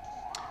ventures.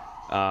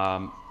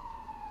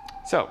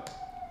 So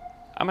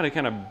I'm going to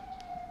kind of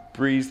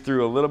breeze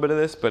through a little bit of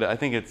this, but I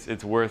think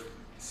it's worth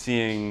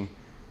seeing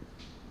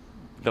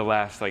the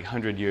last like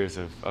 100 years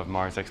of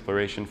Mars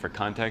exploration for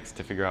context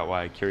to figure out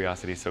why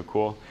Curiosity is so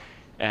cool.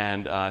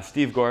 And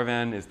Steve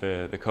Gorvan is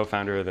the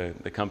co-founder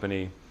of the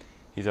company.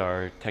 He's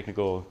our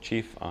technical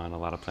chief on a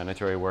lot of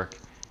planetary work.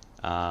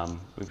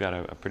 We've got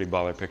a pretty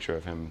baller picture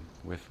of him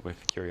with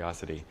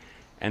Curiosity.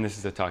 And this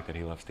is a talk that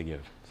he loves to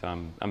give. So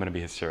I'm going to be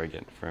his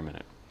surrogate for a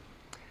minute.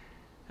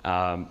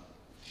 And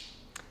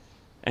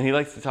he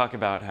likes to talk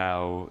about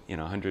how,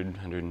 100,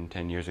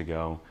 110 years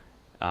ago,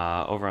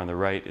 over on the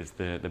right is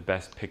the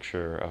best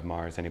picture of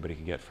Mars anybody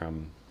could get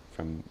from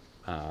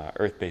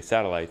Earth-based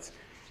satellites.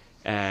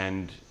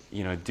 And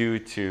due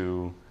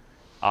to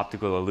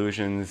optical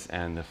illusions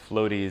and the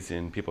floaties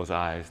in people's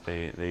eyes,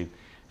 they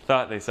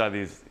thought they saw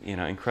these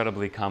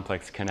incredibly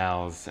complex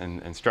canals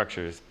and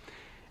structures.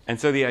 And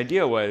so the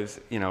idea was,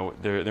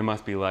 there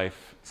must be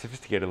life,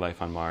 sophisticated life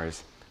on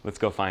Mars. Let's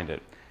go find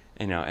it.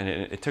 And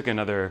it took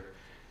another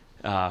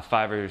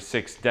 5 or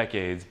 6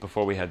 decades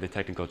before we had the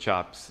technical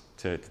chops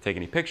to take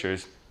any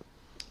pictures.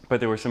 But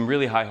there were some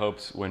really high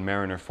hopes when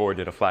Mariner 4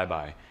 did a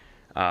flyby.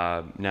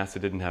 NASA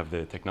didn't have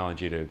the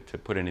technology to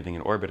put anything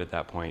in orbit at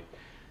that point.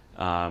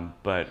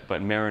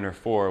 But Mariner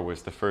 4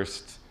 was the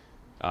first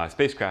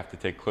spacecraft to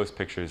take close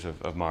pictures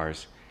of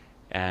Mars.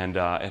 And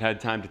it had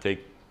time to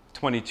take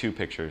 22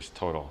 pictures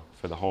total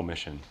for the whole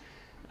mission.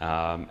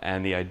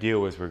 And the idea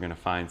was we're going to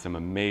find some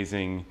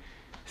amazing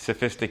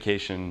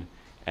sophistication,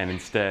 and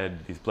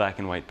instead these black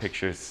and white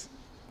pictures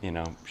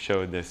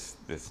showed this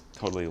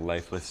totally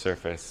lifeless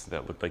surface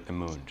that looked like the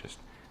moon, just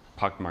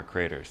pockmarked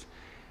craters.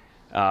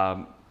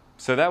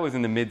 So that was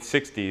in the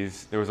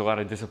mid-60s. There was a lot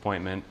of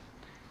disappointment.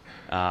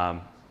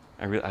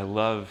 I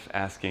love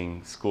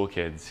asking school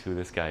kids who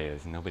this guy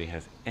is, and nobody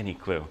has any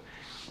clue.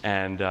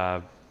 And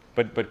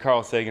but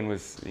Carl Sagan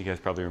was, you guys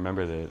probably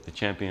remember, the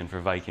champion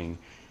for Viking.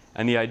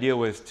 And the idea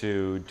was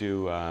to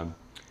do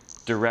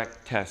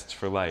direct tests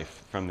for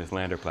life from this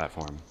lander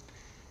platform.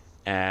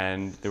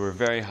 And there were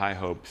very high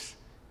hopes.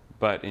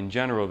 But in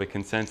general, the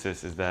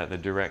consensus is that the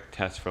direct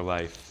tests for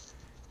life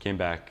came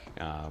back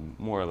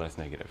more or less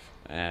negative.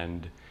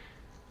 And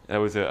that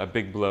was a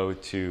big blow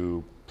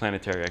to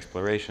planetary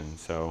exploration.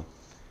 So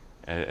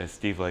as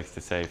Steve likes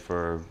to say,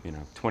 for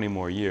 20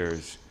 more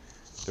years,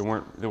 there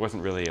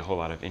wasn't really a whole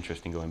lot of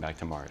interest in going back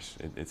to Mars.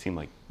 It seemed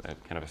like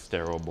kind of a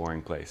sterile,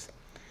 boring place.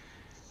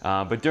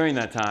 But during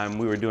that time,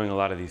 we were doing a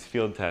lot of these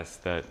field tests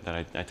that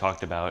I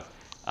talked about.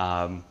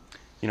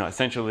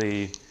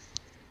 Essentially,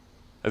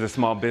 as a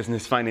small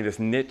business, finding this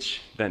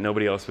niche that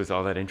nobody else was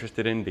all that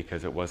interested in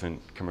because it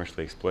wasn't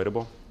commercially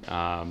exploitable.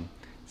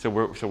 So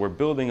we're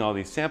building all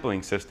these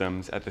sampling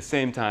systems at the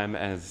same time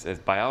as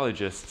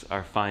biologists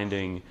are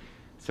finding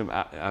some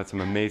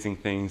amazing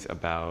things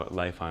about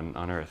life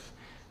on Earth.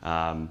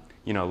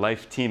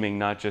 Life teeming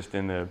not just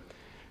in the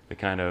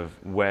kind of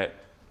wet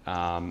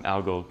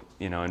algal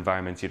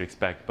environments you'd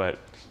expect, but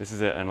this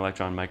is an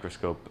electron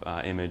microscope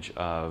image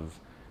of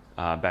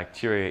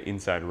bacteria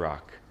inside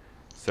rock.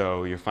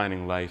 So you're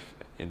finding life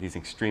in these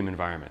extreme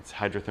environments,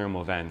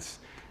 hydrothermal vents,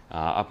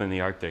 up in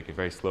the Arctic,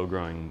 very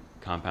slow-growing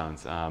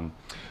compounds.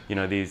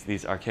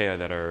 These archaea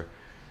that are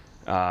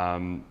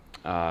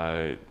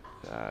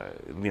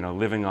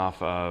living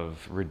off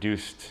of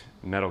reduced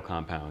metal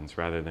compounds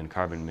rather than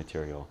carbon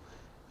material.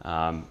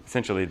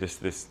 Essentially,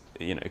 this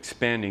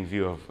expanding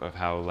view of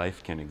how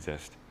life can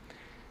exist.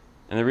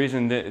 And the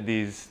reason that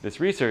this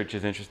research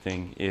is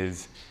interesting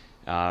is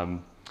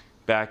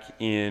back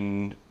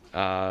in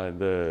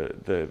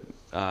the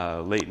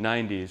late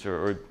 90s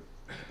or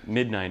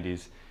mid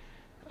 90s,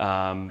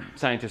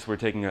 scientists were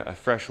taking a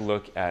fresh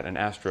look at an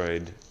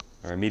asteroid,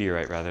 or a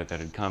meteorite rather, that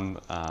had come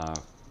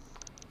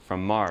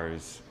from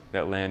Mars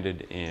that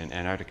landed in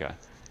Antarctica.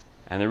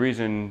 And the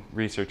reason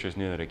researchers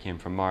knew that it came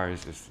from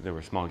Mars is there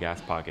were small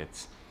gas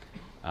pockets,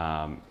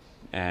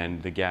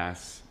 and the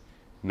gas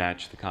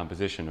matched the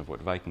composition of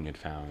what Viking had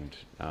found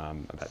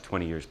about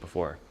 20 years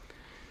before.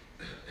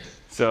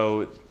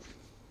 So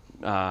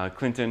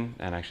Clinton,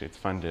 and actually it's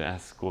fun to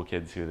ask school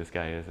kids who this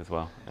guy is as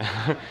well.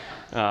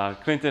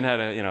 Clinton had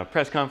a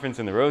press conference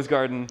in the Rose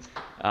Garden,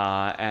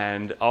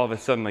 and all of a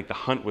sudden, like, the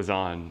hunt was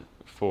on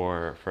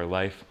for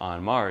life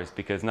on Mars,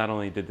 because not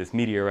only did this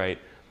meteorite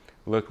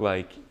look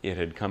like it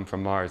had come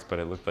from Mars, but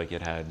it looked like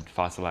it had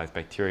fossilized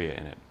bacteria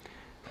in it,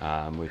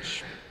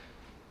 which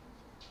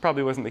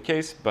probably wasn't the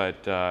case,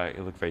 but it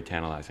looked very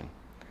tantalizing.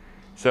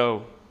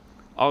 So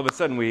all of a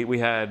sudden, we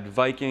had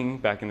Viking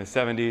back in the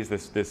 70s,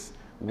 this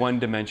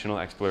one-dimensional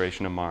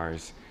exploration of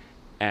Mars.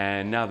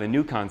 And now the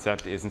new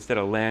concept is, instead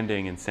of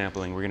landing and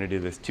sampling, we're going to do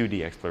this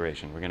 2D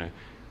exploration. We're going to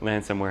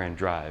land somewhere and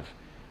drive.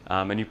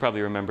 And you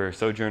probably remember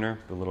Sojourner,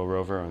 the little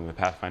rover on the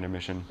Pathfinder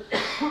mission.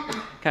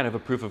 Kind of a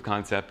proof of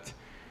concept.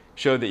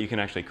 Showed that you can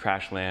actually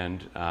crash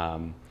land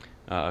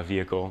a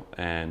vehicle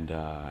and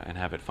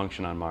have it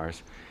function on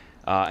Mars.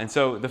 And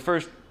so the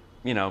first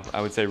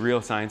I would say,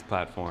 real science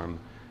platform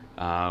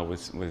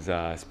was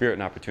Spirit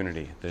and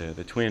Opportunity,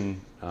 the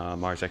twin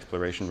Mars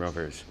exploration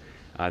rovers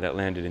that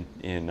landed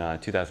in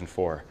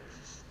 2004.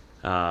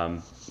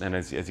 And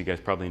as you guys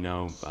probably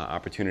know,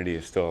 Opportunity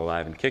is still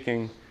alive and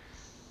kicking.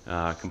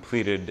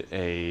 Completed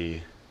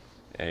a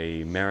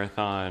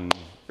marathon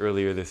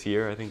earlier this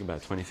year, I think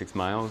about 26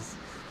 miles,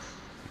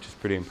 which is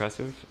pretty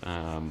impressive.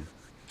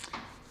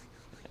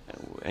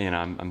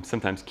 I'm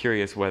sometimes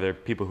curious whether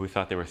people who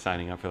thought they were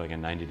signing up for like a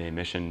 90-day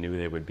mission knew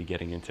they would be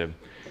getting into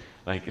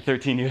like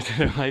 13 years of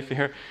their life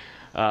here.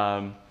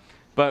 But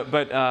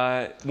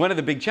one of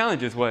the big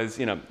challenges was,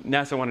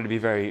 NASA wanted to be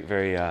very,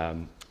 very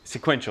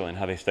sequential in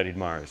how they studied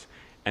Mars.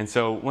 And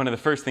so one of the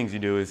first things you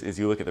do is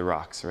you look at the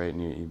rocks, right?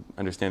 And you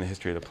understand the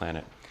history of the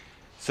planet.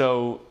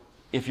 So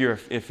if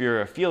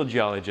you're a field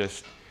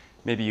geologist,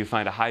 maybe you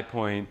find a high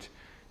point,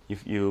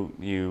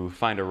 you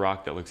find a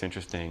rock that looks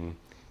interesting,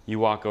 you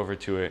walk over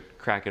to it,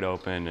 crack it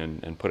open,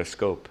 and put a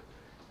scope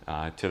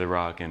to the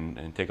rock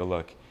and take a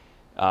look.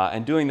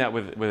 And doing that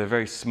with a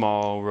very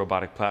small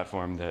robotic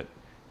platform that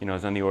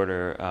is on the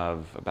order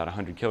of about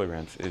 100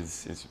 kilograms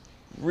is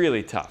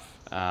really tough.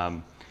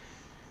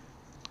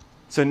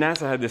 So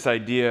NASA had this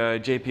idea.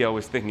 JPL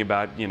was thinking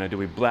about, do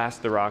we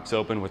blast the rocks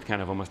open with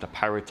kind of almost a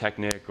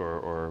pyrotechnic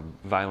or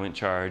violent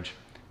charge?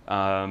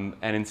 And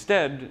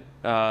instead,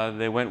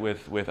 they went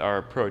with our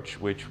approach,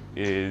 which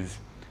is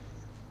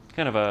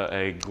kind of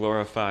a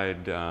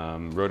glorified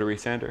rotary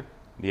sander.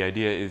 The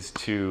idea is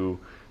to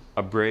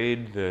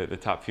abrade the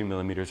top few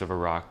millimeters of a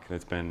rock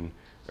that's been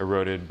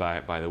eroded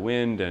by the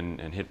wind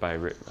and hit by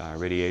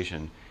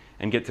radiation,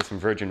 and get to some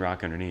virgin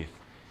rock underneath.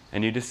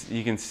 And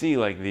you can see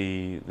like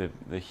the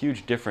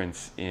huge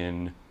difference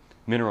in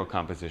mineral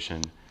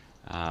composition.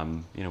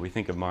 We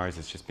think of Mars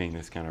as just being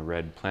this kind of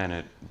red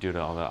planet due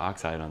to all the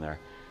oxide on there.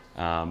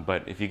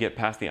 But if you get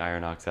past the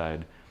iron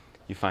oxide,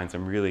 you find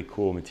some really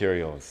cool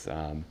materials.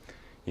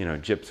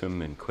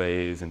 Gypsum and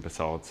clays and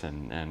basalts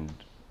and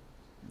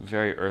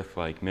very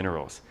Earth-like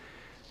minerals.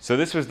 So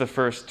this was the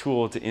first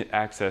tool to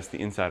access the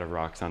inside of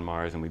rocks on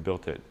Mars, and we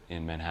built it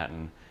in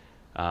Manhattan.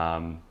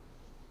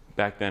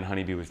 Back then,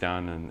 Honeybee was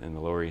down in the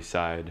Lower East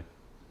Side.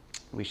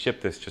 We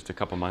shipped this just a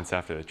couple months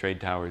after the trade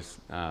towers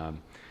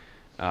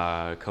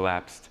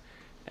collapsed.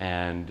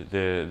 And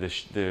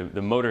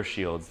the motor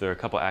shields, there are a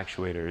couple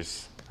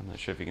actuators. I'm not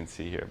sure if you can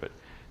see here, but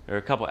there are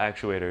a couple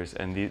actuators,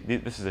 and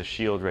this is a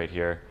shield right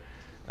here.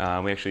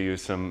 We actually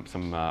used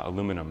some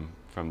aluminum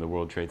from the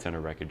World Trade Center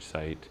wreckage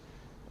site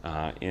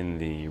in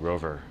the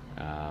rover.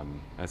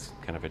 That's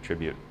kind of a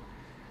tribute.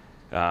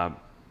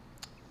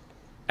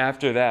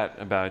 After that,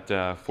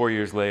 about 4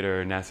 years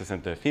later, NASA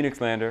sent the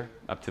Phoenix lander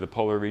up to the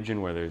polar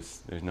region where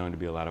there's known to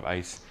be a lot of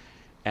ice.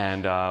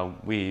 And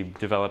we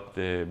developed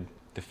the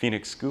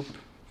Phoenix Scoop,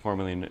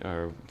 formerly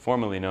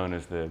known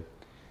as the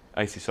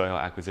Icy Soil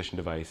Acquisition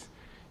Device,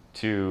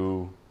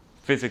 to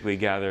physically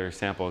gather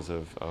samples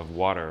of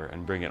water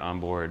and bring it on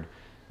board.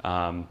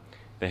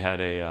 They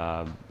had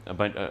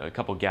a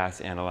couple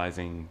gas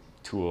analyzing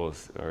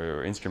tools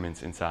or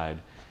instruments inside.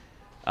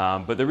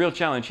 But the real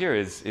challenge here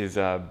is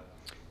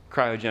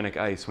cryogenic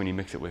ice, when you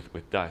mix it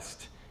with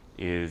dust,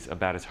 is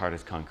about as hard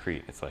as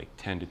concrete. It's like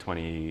 10 to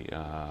 20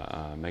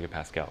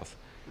 megapascals.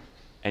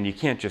 And you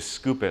can't just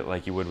scoop it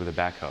like you would with a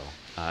backhoe,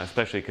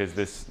 especially because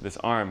this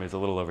arm is a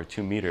little over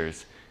 2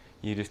 meters.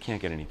 You just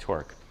can't get any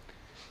torque.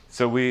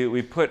 So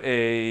we put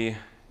a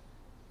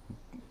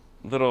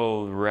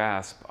little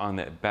rasp on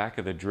the back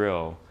of the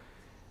drill,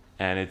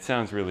 and it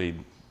sounds really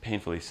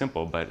painfully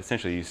simple, but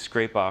essentially you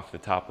scrape off the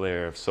top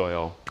layer of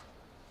soil,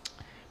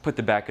 put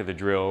the back of the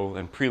drill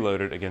and preload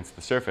it against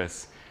the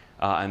surface,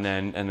 and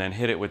then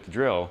hit it with the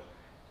drill,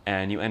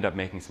 and you end up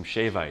making some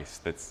shave ice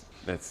that's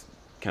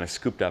kind of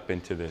scooped up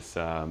into this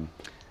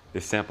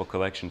this sample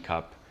collection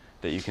cup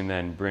that you can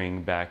then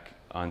bring back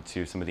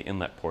onto some of the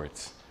inlet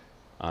ports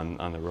on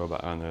the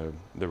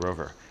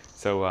rover,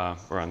 so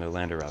or on the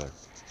lander rather.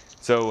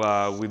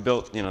 So we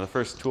built the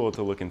first tool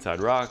to look inside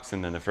rocks,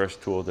 and then the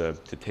first tool to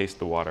taste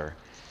the water.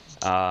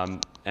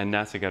 And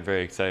NASA got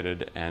very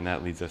excited, and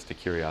that leads us to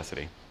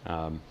Curiosity.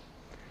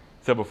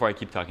 So before I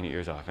keep talking your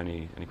ears off,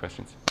 any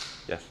questions?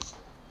 Yes?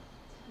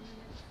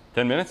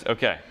 10 minutes?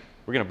 Okay.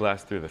 We're going to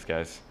blast through this,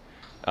 guys.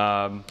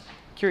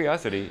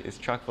 Curiosity is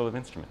chock full of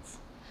instruments.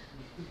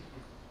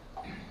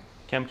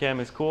 ChemCam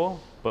is cool,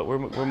 but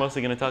we're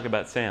mostly going to talk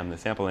about SAM, the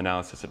Sample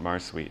Analysis at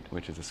Mars suite,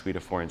 which is a suite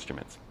of 4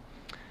 instruments.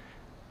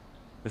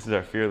 This is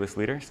our fearless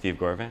leader, Steve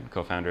Gorvan,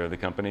 co-founder of the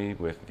company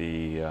with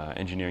the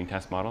engineering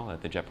test model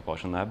at the Jet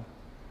Propulsion Lab.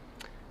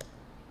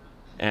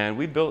 And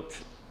we built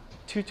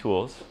 2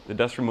 tools, the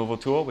dust removal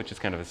tool, which is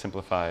kind of a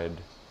simplified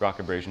rock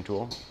abrasion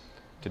tool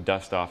to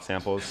dust off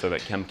samples so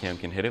that ChemCam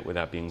can hit it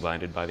without being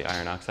blinded by the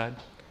iron oxide.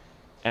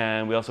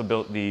 And we also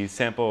built the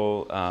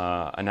sample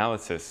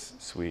analysis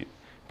suite,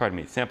 pardon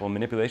me, sample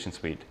manipulation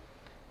suite,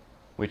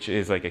 which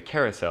is like a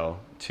carousel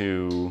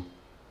to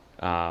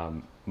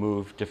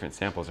move different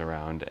samples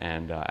around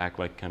and act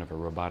like kind of a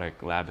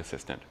robotic lab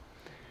assistant.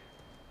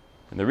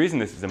 And the reason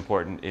this is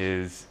important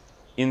is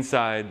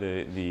inside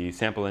the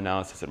sample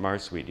analysis at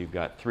Mars suite, you've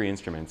got 3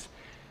 instruments.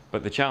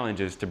 But the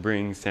challenge is to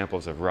bring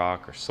samples of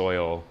rock or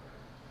soil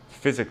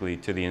physically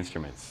to the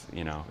instruments.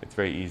 You know, it's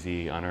very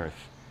easy on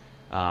Earth.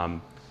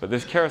 But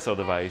this carousel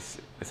device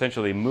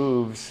essentially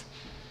moves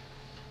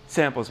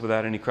samples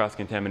without any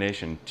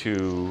cross-contamination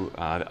to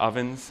the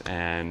ovens,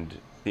 and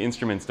the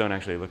instruments don't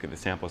actually look at the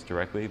samples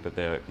directly, but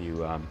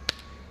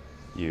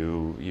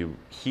you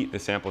heat the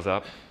samples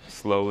up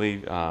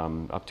slowly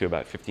up to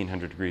about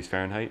 1500 degrees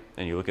Fahrenheit,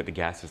 and you look at the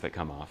gases that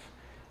come off,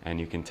 and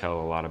you can tell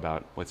a lot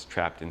about what's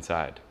trapped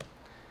inside.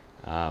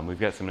 We've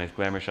got some nice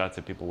glamour shots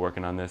of people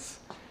working on this.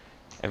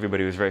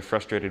 Everybody was very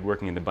frustrated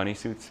working in the bunny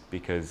suits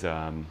because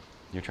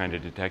you're trying to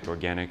detect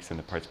organics in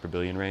the parts per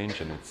billion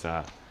range, and it's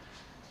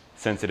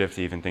sensitive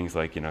to even things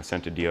like, you know,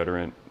 scented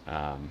deodorant.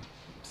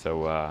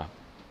 So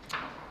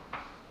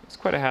it's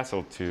quite a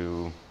hassle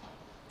to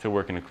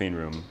work in a clean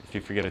room. If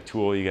you forget a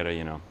tool, you gotta,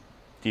 you know,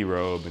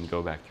 derobe and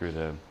go back through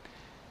the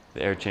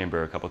air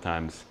chamber a couple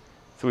times.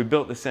 So we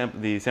built the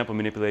sample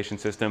manipulation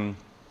system,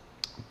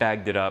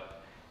 bagged it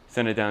up,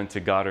 sent it down to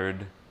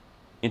Goddard,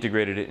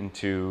 integrated it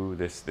into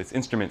this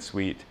instrument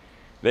suite.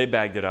 They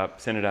bagged it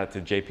up, sent it out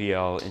to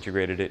JPL,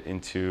 integrated it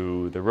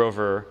into the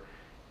rover.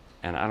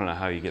 And I don't know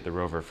how you get the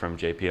rover from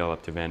JPL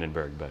up to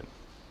Vandenberg, but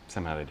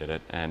somehow they did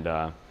it. And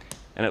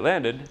it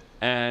landed.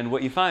 And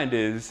what you find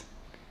is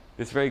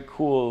this very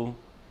cool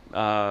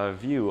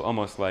view,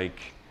 almost like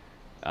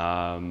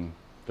the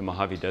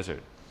Mojave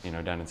Desert, you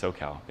know, down in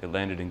SoCal. It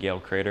landed in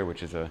Gale Crater,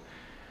 which is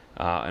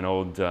an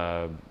old,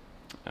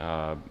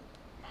 I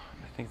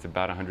think it's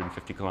about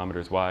 150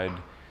 kilometers wide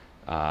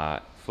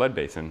flood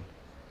basin.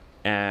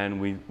 And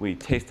we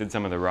tasted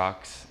some of the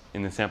rocks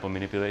in the sample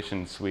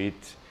manipulation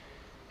suite,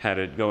 had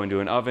it go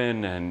into an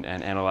oven and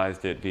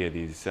analyzed it via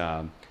these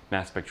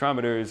mass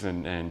spectrometers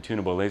and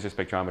tunable laser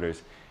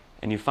spectrometers.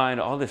 And you find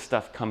all this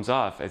stuff comes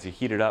off as you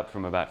heat it up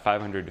from about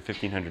 500 to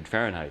 1500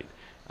 Fahrenheit.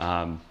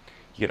 You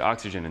get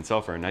oxygen and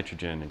sulfur and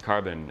nitrogen and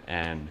carbon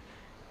and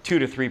 2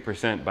 to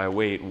 3% by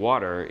weight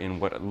water in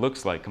what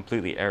looks like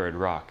completely arid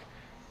rock.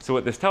 So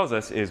what this tells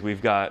us is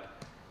we've got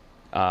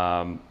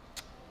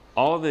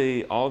all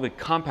the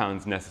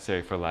compounds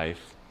necessary for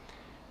life.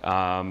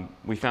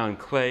 We found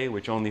clay,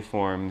 which only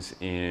forms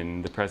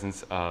in the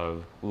presence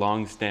of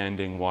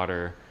long-standing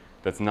water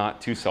that's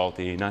not too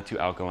salty, not too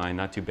alkaline,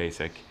 not too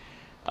basic.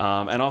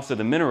 And also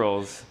the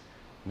minerals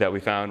that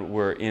we found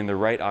were in the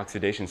right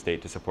oxidation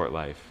state to support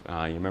life.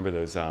 You remember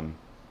those, they're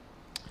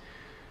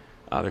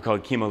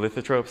called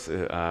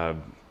chemolithotropes,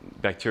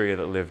 bacteria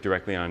that live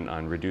directly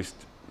on reduced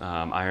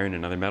iron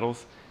and other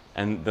metals.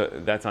 And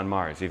that's on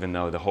Mars, even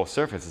though the whole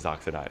surface is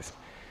oxidized.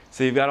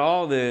 So you've got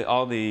all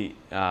the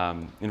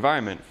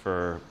environment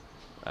for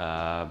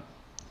that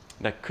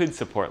could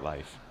support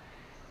life.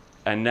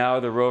 And now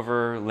the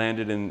rover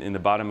landed in the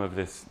bottom of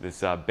this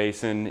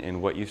basin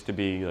in what used to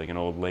be like an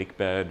old lake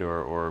bed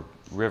or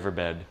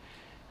riverbed.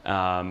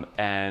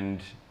 And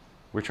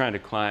we're trying to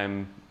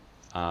climb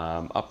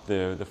up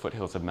the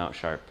foothills of Mount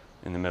Sharp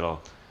in the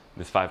middle,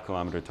 this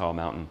 5-kilometer tall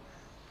mountain.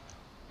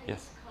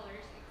 Yes?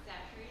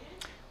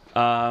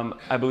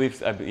 I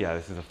believe, yeah,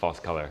 this is a false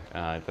color.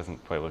 It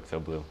doesn't quite look so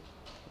blue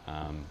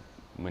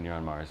when you're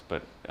on Mars.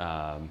 But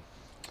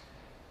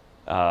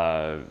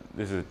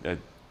this is a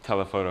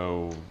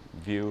telephoto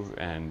view,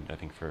 and I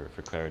think for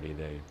clarity,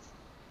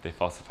 they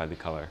falsified the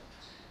color.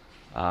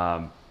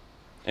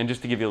 And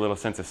just to give you a little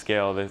sense of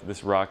scale,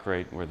 this rock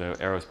right where the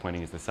arrow's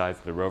pointing is the size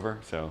of the rover.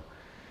 So,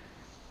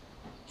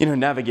 you know,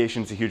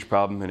 navigation's a huge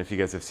problem, and if you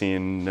guys have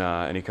seen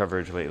any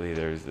coverage lately,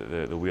 there's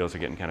the wheels are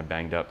getting kind of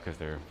banged up because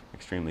they're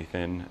extremely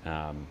thin.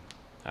 I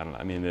don't know.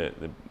 I mean,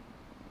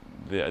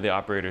 the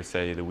operators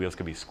say the wheels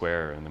could be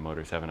square and the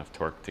motors have enough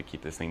torque to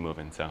keep this thing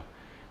moving. So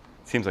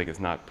it seems like it's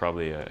not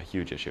probably a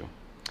huge issue.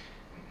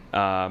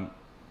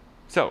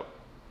 So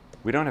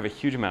we don't have a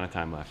huge amount of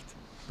time left,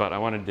 but I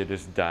wanted to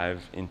just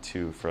dive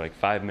into, for like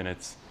 5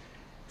 minutes,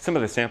 some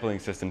of the sampling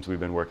systems we've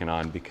been working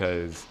on,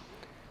 because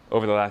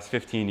over the last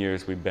 15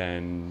 years, we've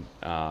been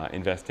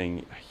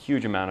investing a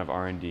huge amount of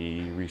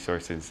R&D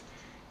resources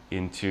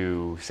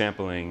into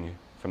sampling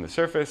from the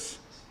surface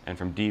and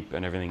from deep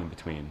and everything in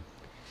between.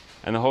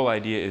 And the whole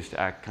idea is to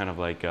act kind of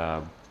like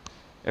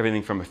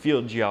everything from a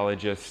field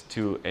geologist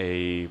to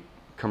a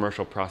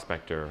commercial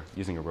prospector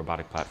using a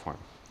robotic platform.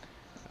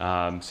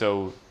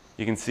 So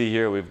you can see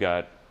here we've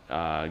got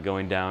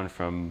going down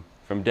from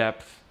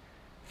depth,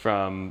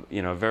 from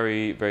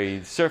very,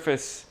 very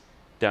surface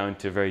down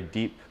to very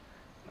deep.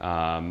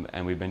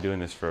 And we've been doing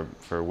this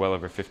for well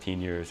over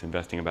 15 years,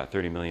 investing about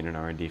 30 million in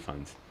R&D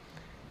funds.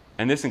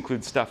 And this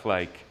includes stuff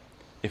like,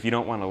 if you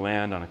don't want to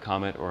land on a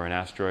comet or an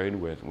asteroid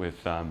with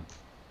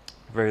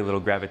very little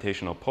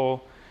gravitational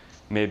pull,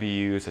 maybe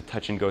you use a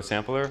touch-and-go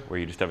sampler, where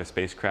you just have a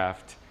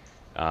spacecraft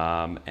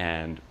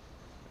and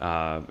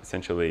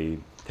essentially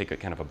take a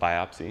kind of a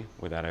biopsy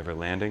without ever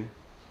landing.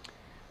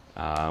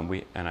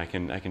 And I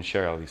can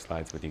share all these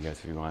slides with you guys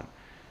if you want.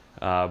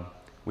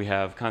 We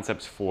have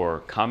concepts for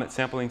comet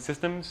sampling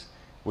systems.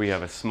 We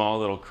have a small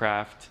little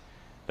craft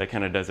that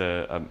kind of does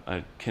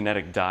a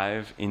kinetic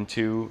dive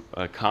into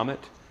a comet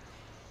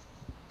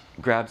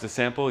grabs a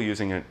sample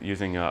using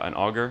an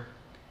auger,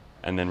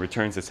 and then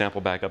returns the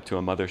sample back up to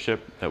a mothership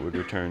that would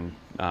return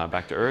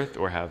back to Earth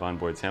or have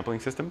onboard sampling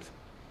systems.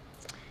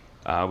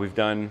 We've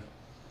done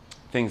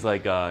things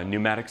like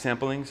pneumatic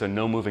sampling, so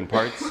no moving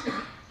parts,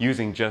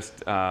 using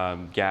just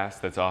gas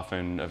that's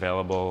often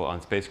available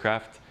on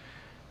spacecraft.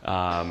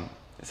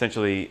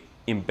 Essentially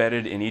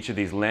embedded in each of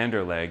these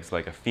lander legs,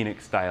 like a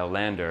Phoenix-style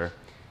lander,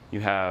 you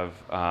have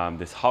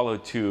this hollow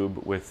tube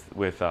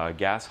with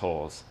gas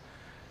holes.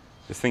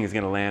 This thing is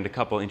going to land a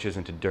couple inches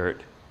into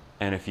dirt,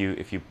 and if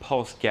you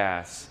pulse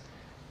gas,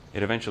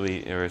 it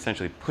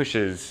essentially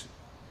pushes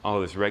all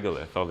this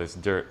regolith, all this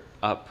dirt,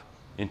 up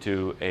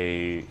through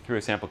a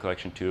sample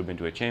collection tube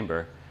into a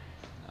chamber,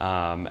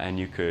 and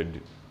you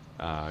could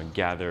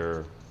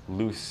gather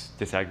loose,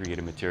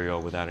 disaggregated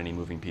material without any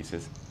moving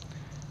pieces.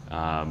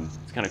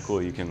 It's kind of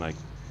cool. You can like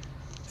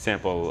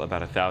sample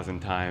about 1,000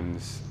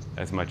 times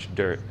as much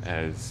dirt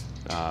as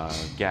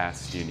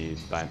gas you need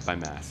by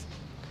mass.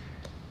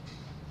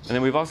 And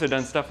then we've also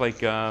done stuff like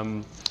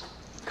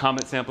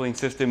comet sampling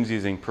systems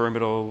using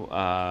pyramidal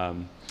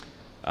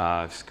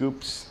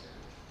scoops.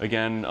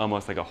 Again,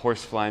 almost like a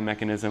horsefly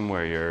mechanism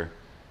where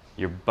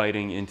you're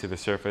biting into the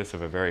surface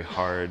of a very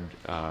hard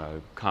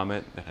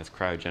comet that has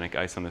cryogenic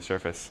ice on the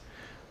surface,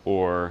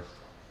 or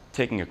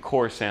taking a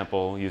core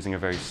sample using a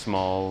very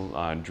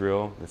small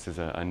drill. This is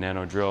a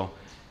nano drill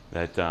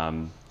that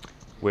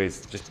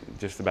weighs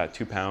just about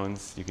 2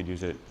 pounds. You could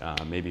use it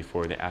maybe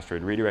for the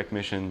asteroid redirect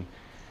mission,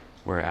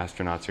 where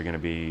astronauts are going to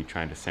be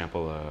trying to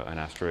sample an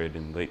asteroid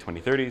in the late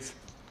 2030s,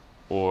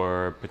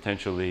 or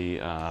potentially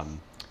a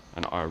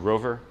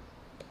rover.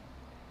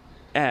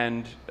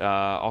 And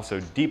also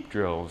deep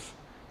drills,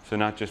 so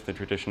not just the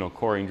traditional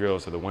coring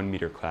drills of the 1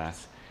 meter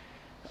class,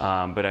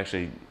 but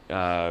actually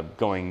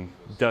going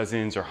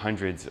dozens or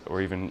hundreds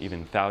or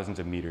even thousands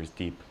of meters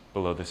deep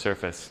below the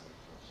surface,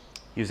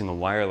 using a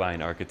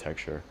wireline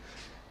architecture,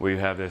 where you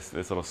have this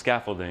little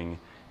scaffolding.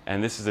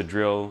 And this is a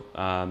drill.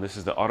 This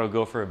is the auto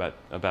gopher,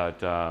 about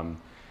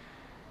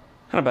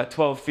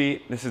 12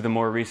 feet. This is the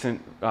more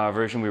recent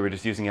version we were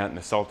just using out in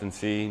the Salton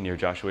Sea near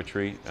Joshua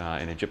Tree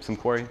in a gypsum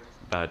quarry.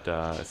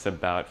 It's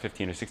about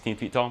 15 or 16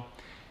 feet tall.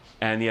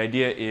 And the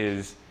idea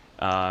is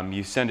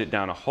you send it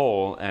down a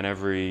hole, and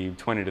every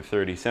 20 to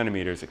 30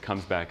 centimeters it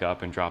comes back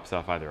up and drops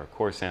off either a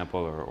core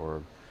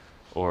sample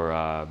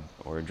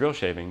or drill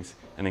shavings,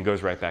 and then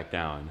goes right back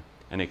down.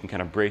 And it can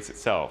kind of brace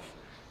itself.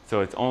 So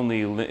it's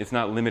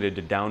not limited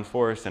to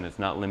downforce, and it's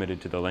not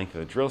limited to the length of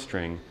the drill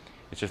string.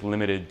 It's just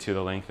limited to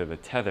the length of the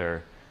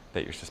tether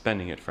that you're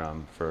suspending it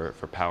from for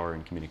power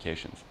and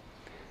communications.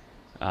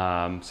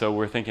 So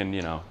we're thinking,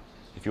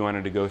 if you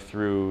wanted to go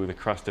through the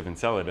crust of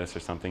Enceladus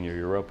or something, or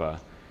Europa,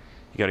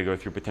 you got to go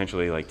through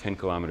potentially like 10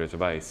 kilometers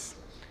of ice.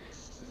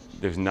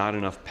 There's not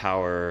enough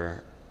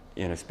power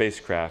in a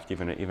spacecraft,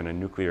 even a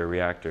nuclear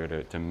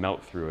reactor, to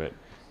melt through it.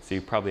 So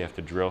you probably have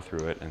to drill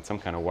through it, and some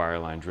kind of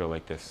wireline drill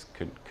like this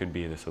could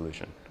be the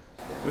solution.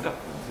 What's up?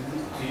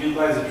 To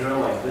utilize a drill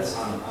like this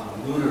on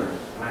a lunar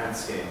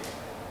landscape,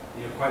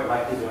 you're quite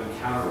likely to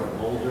encounter a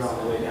boulder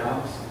on the way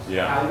down.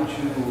 Yeah. How would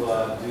you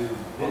do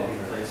bit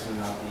replacement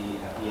at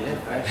the end,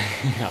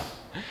 right?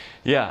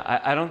 Yeah,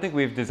 I don't think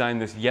we've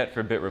designed this yet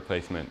for bit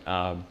replacement.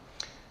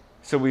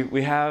 So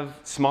we have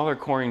smaller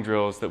coring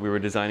drills that we were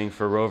designing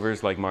for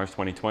rovers like Mars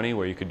 2020,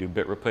 where you could do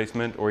bit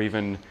replacement, or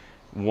even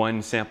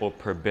one sample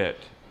per bit,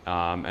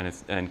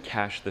 and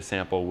cache the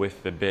sample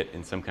with the bit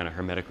in some kind of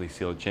hermetically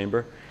sealed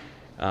chamber.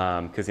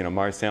 Because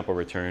Mars sample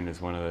return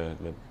is one of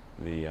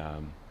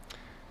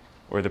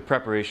the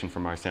preparation for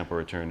Mars sample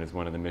return is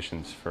one of the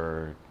missions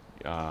for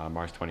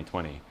Mars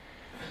 2020.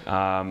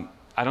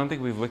 I don't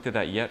think we've looked at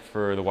that yet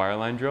for the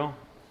wireline drill.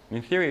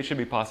 In theory, it should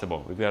be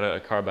possible. We've got a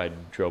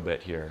carbide drill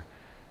bit here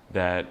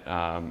that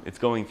it's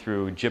going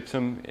through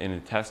gypsum in a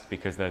test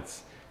because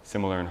that's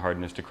similar in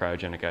hardness to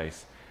cryogenic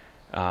ice.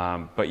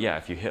 But yeah,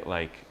 if you hit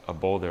like a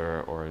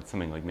boulder or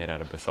something like made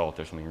out of basalt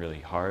or something really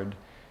hard,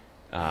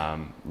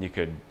 you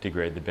could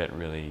degrade the bit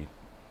really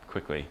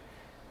quickly.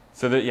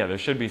 So there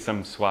should be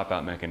some swap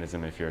out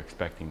mechanism if you're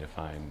expecting to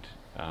find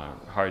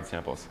hard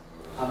samples.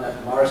 On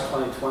that Mars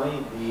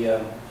 2020,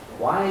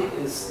 why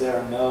is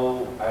there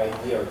no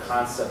idea or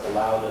concept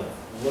allowed of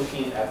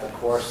looking at the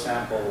core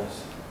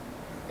samples,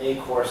 a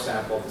core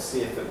sample, to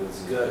see if it was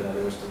good? In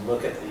other words, to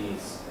look at the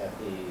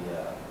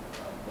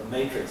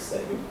matrix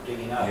that you're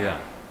digging up,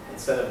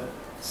 instead of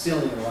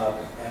sealing them up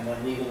and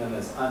then leaving them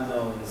as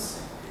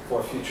unknowns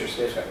for future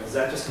spacecraft. Is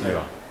that just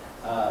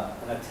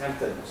an attempt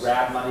to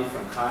grab money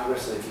from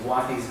Congress? That if you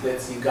want these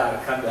bits, you've got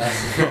to come to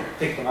us and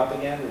pick them up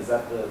again? Is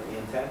that the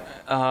intent?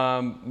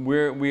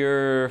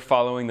 We're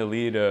following the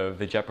lead of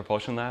the Jet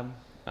Propulsion Lab,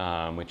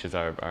 which is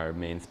our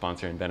main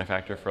sponsor and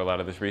benefactor for a lot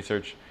of this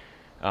research.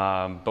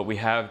 But we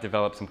have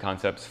developed some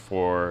concepts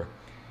for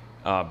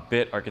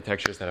bit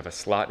architectures that have a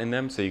slot in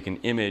them, so you can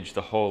image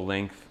the whole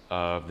length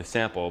of the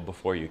sample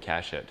before you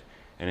cache it.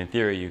 And in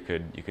theory, you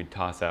could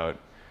toss out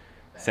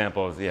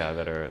samples,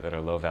 that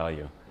are low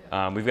value.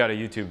 We've got a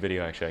YouTube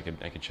video actually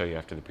I could show you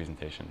after the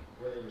presentation.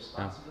 Were they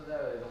responsive to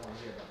that, or they don't want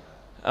to hear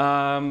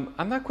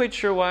I'm not quite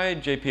sure why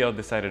JPL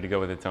decided to go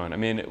with its own. I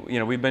mean,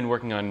 we've been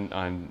working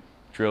on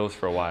drills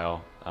for a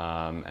while,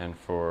 and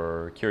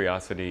for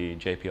curiosity,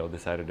 JPL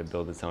decided to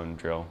build its own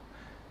drill.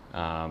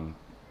 And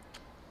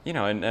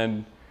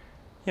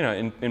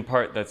in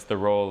part, that's the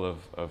role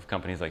of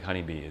companies like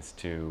Honeybee, is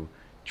to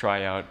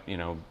try out,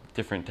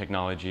 different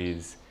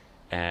technologies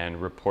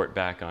and report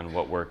back on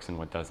what works and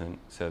what doesn't,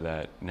 so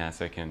that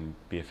NASA can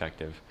be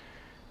effective.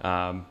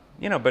 But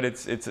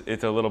it's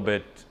a little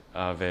bit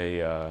of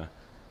a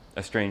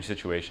strange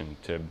situation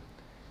to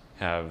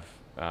have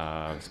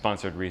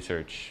sponsored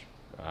research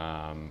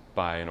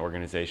by an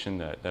organization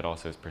that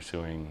also is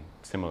pursuing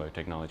similar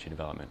technology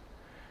development.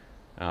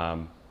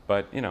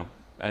 But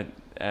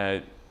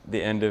at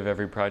the end of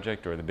every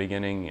project, or the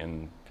beginning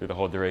and through the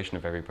whole duration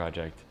of every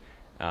project,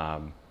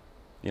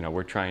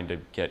 we're trying to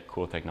get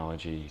cool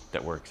technology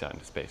that works out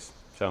into space.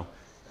 So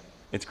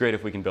it's great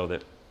if we can build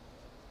it,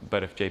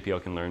 but if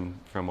JPL can learn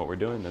from what we're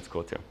doing, that's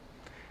cool too.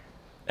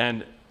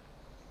 And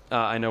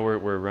I know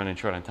we're running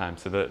short on time,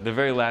 so the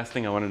very last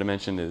thing I wanted to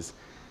mention is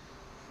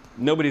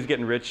nobody's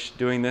getting rich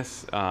doing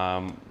this.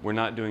 We're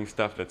not doing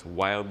stuff that's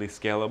wildly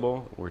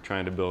scalable. We're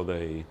trying to build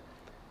a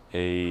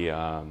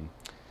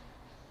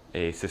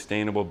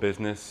sustainable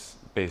business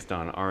based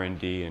on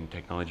R&D and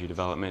technology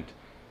development.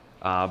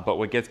 But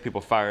what gets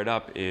people fired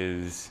up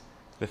is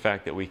the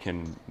fact that we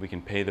can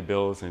pay the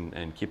bills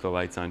and keep the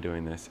lights on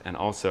doing this, and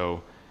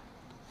also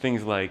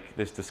things like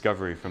this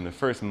discovery. From the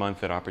first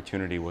month that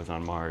Opportunity was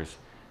on Mars,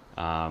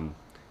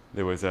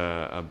 there was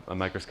a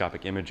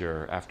microscopic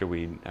imager. After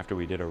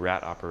we did a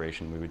rat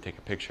operation, we would take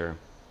a picture,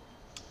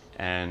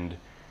 and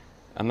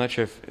I'm not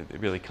sure if it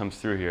really comes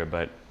through here,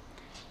 but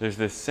there's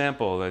this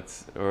sample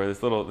this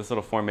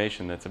little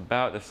formation that's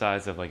about the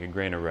size of like a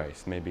grain of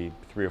rice, maybe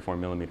 3 or 4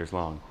 millimeters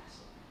long,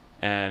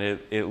 and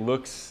it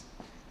looks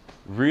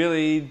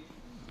really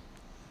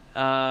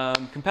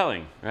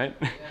compelling, right?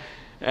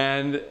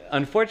 And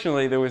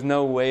unfortunately, there was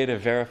no way to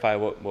verify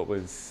what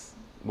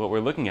we're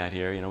looking at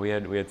here. We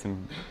had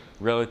some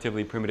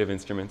relatively primitive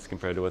instruments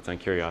compared to what's on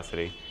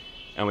Curiosity,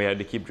 and we had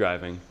to keep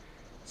driving.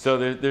 So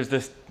there's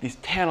these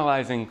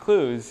tantalizing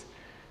clues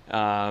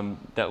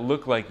that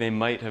look like they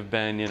might have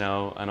been,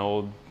 an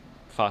old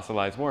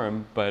fossilized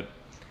worm, but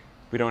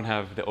we don't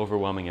have the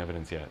overwhelming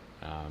evidence yet.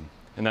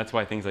 And that's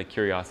why things like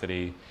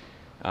Curiosity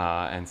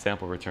and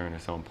sample return are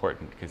so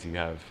important, because you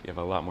have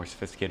a lot more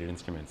sophisticated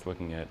instruments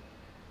looking at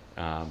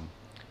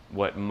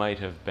what might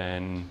have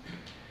been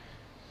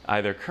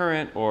either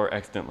current or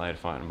extant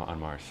life on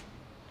Mars.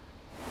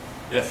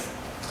 Yes?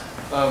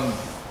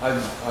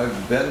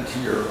 I've been to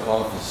your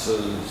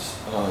offices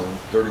on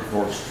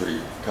 34th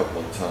Street a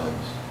couple of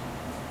times.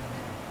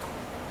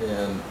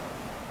 And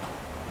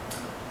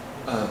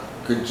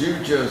could you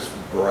just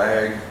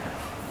brag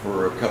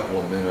for a couple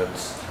of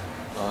minutes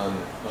on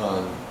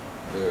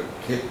the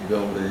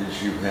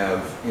capabilities you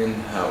have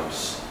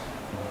in-house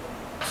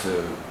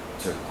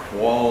to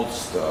qual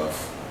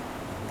stuff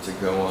to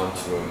go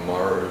onto a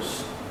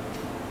Mars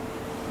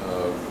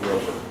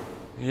rover?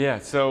 Yeah,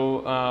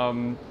 so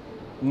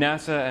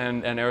NASA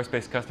and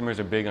aerospace customers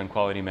are big on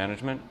quality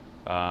management.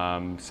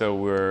 So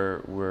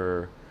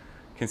we're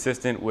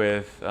consistent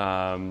with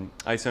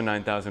ISO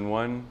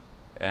 9001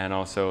 and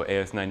also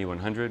AS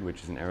 9100,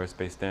 which is an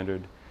aerospace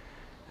standard.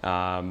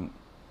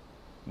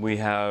 We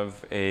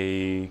have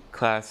a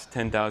class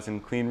 10,000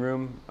 clean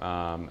room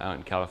out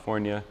in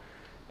California,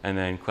 and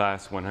then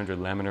class 100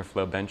 laminar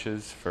flow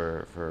benches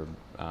for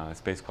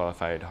space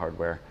qualified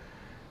hardware.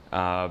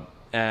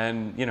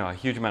 And a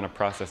huge amount of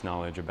process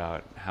knowledge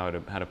about how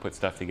to put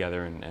stuff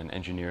together and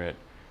engineer it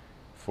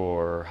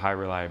for high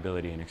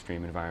reliability in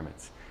extreme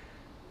environments.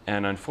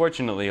 And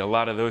unfortunately, a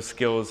lot of those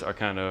skills are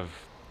kind of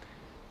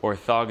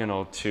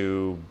orthogonal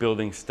to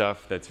building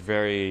stuff that's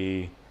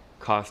very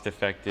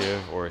cost-effective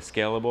or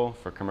scalable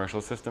for commercial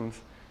systems.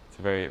 It's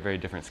a very, very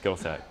different skill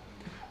set.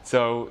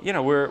 So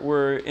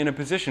we're in a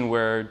position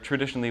where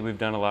traditionally we've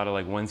done a lot of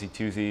like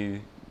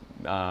onesie-twosie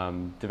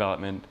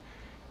development,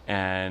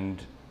 and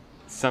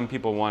some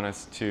people want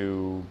us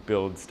to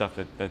build stuff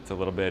that's a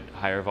little bit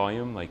higher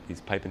volume, like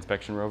these pipe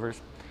inspection rovers.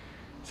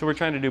 So we're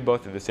trying to do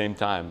both at the same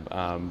time.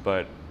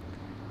 But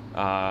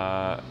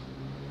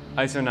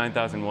ISO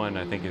 9001,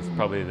 I think, is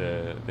probably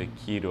the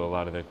key to a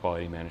lot of the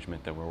quality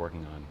management that we're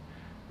working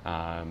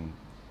on.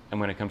 And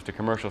when it comes to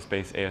commercial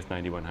space, AS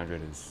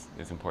 9100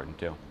 is important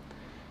too.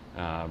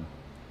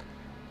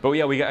 But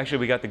yeah, we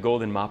got the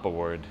Golden Mop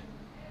Award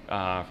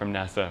from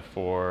NASA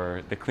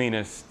for the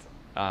cleanest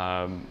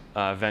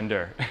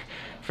vendor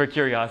for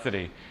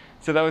Curiosity.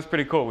 So that was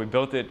pretty cool. We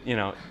built it,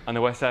 on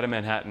the west side of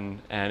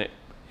Manhattan, and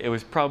it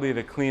was probably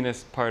the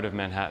cleanest part of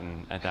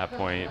Manhattan at that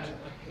point,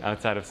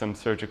 outside of some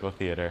surgical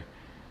theater,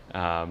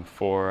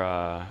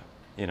 for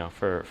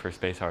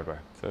space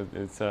hardware. So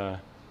it's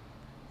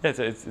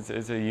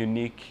a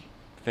unique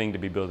thing to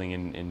be building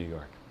in New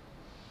York.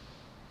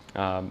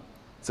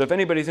 So if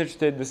anybody's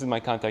interested, this is my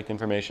contact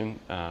information.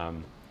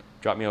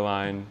 Drop me a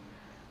line.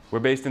 We're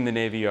based in the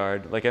Navy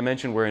Yard. Like I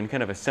mentioned, we're in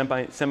kind of a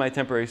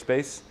semi-temporary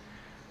space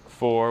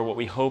for what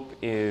we hope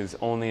is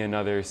only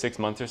another 6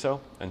 months or so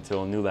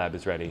until new lab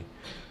is ready.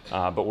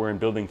 But we're in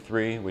building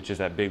 3, which is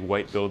that big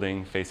white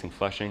building facing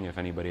Flushing, if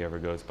anybody ever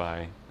goes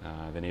by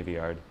the Navy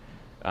Yard.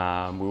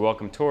 We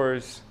welcome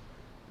tours,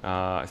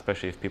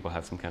 especially if people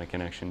have some kind of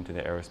connection to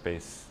the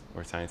aerospace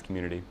or science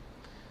community.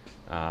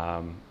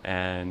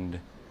 And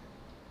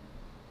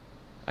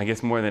I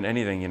guess more than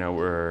anything, you know,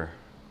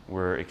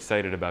 we're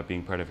excited about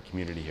being part of a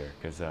community here,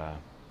 because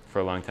for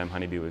a long time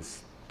Honeybee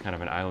was kind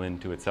of an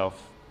island to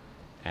itself,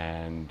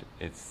 and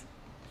it's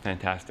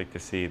fantastic to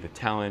see the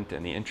talent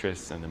and the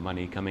interests and the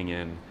money coming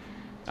in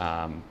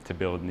to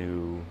build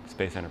new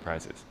space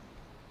enterprises.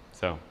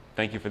 So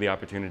thank you for the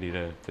opportunity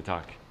to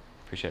talk.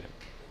 Appreciate it.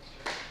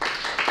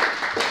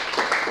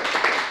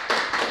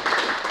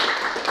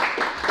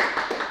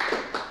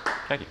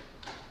 Thank you.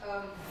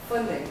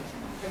 Funding.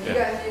 Have you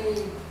gotten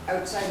any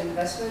outside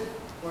investment,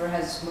 or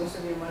has most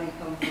of your money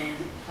come from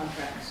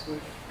contracts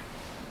with?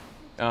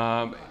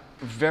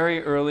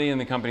 Very early in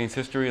the company's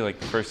history, like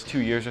the first 2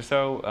 years or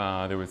so,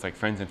 there was like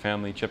friends and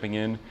family chipping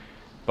in,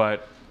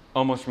 but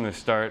almost from the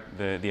start,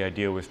 the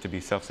idea was to be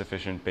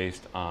self-sufficient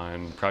based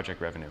on project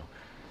revenue.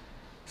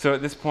 So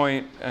at this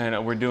point,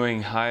 we're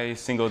doing high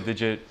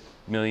single-digit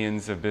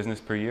millions of business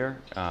per year,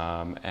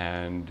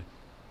 and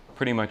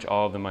pretty much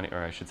all of the money, or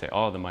I should say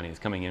all of the money, is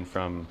coming in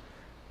from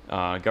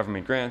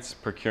government grants,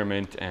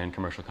 procurement, and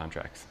commercial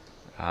contracts.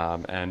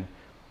 And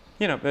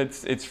you know,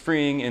 it's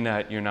freeing in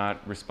that you're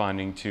not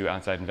responding to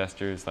outside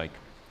investors, like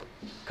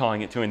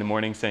calling at 2 in the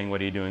morning saying,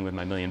 "What are you doing with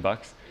my $1 million?"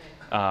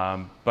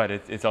 But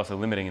it's also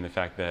limiting in the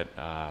fact that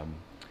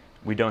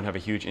we don't have a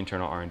huge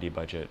internal R&D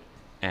budget,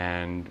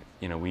 and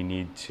you know, we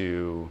need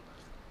to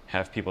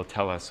have people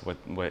tell us what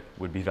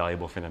would be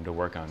valuable for them to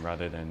work on,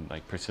 rather than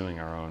like pursuing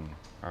our own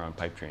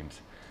pipe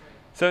dreams.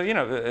 So you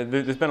know,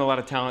 there's been a lot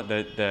of talent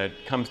that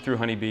comes through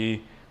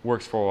Honeybee,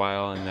 works for a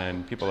while, and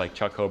then people like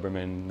Chuck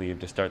Hoberman leave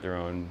to start their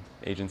own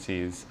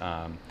agencies.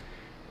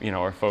 You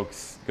know, or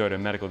folks go to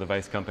medical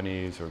device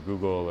companies or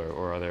Google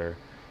or other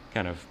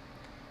kind of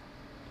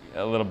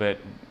a little bit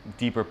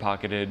deeper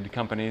pocketed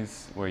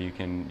companies where you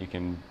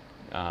can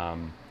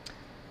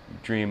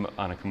dream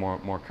on a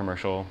more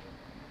commercial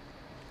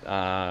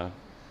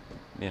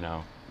you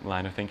know,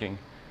 line of thinking.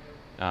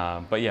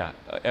 But yeah,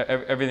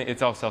 everything,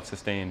 it's all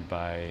self-sustained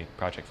by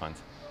project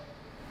funds.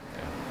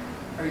 Yeah.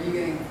 Are you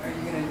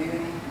gonna do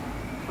any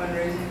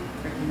fundraising,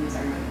 or can you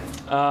talk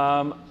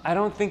about it? I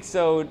don't think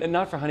so,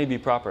 not for Honeybee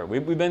proper.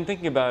 We've been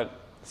thinking about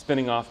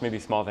spinning off maybe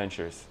small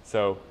ventures.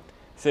 So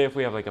say if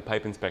we have like a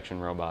pipe inspection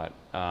robot,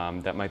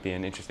 that might be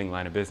an interesting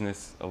line of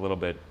business, a little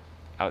bit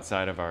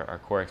outside of our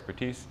core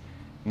expertise.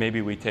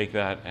 Maybe we take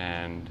that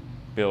and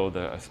build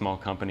a small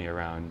company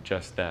around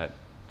just that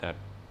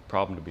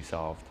problem to be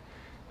solved.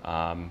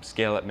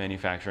 Scale up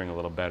manufacturing a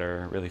little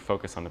better, really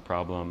focus on the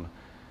problem,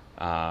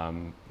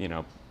 you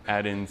know,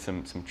 add in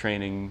some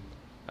training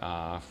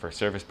for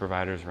service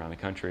providers around the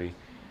country.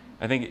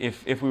 I think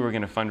if we were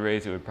going to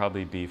fundraise, it would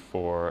probably be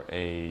for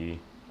a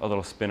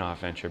little spin-off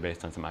venture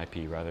based on some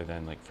IP rather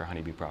than like for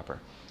Honeybee proper.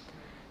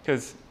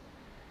 Because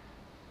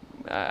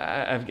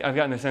I've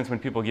gotten the sense when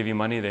people give you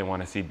money, they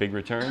want to see big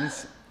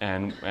returns,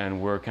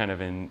 and we're kind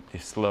of in the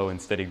slow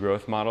and steady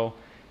growth model,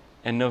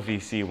 and no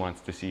VC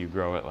wants to see you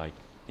grow at like,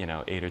 you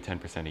know, 8 or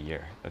 10% a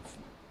year.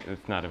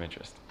 That's not of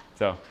interest.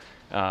 So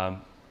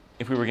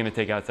if we were going to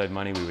take outside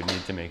money, we would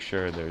need to make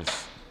sure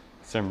there's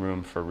some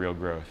room for real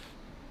growth,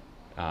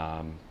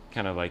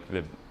 kind of like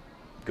the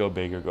go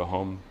big or go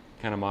home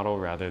kind of model,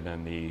 rather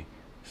than the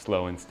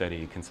slow and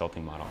steady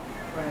consulting model.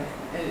 Right,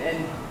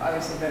 and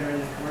obviously better in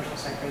the commercial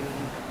sector than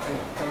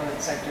the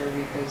government sector,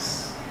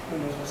 because who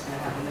knows what's going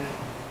to happen there.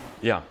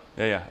 Yeah.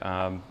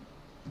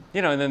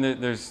 You know, and then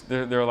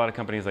there are a lot of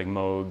companies like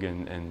Moog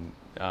and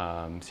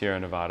Sierra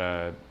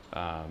Nevada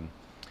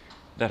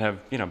that have,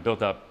 you know,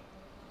 built up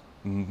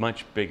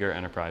much bigger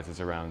enterprises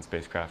around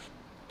spacecraft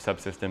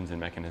subsystems and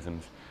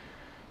mechanisms.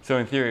 So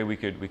in theory, we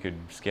could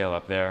scale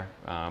up there,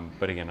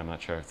 but again, I'm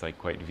not sure if it's like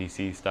quite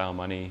VC style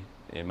money.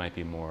 It might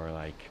be more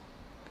like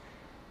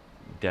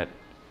debt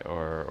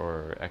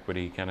or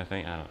equity kind of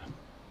thing. I don't know.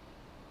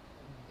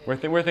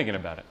 Yeah, We're thinking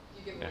about it.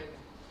 You give away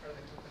part of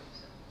the company,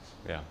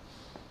 so.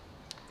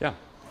 Yeah.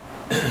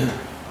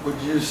 Would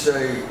you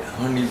say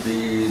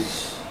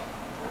Honeybee's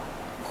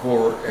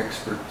core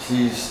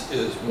expertise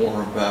is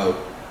more about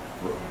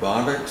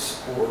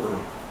robotics or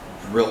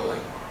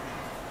drilling?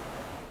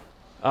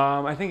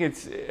 I think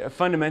it's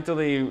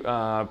fundamentally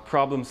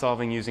problem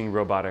solving using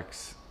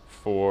robotics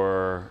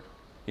for,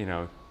 you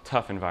know,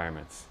 tough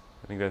environments.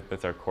 I think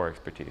that's our core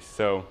expertise.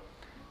 So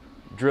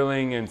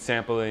drilling and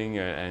sampling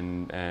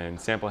and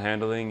sample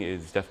handling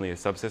is definitely a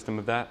subsystem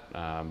of that.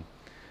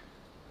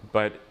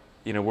 But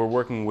you know, we're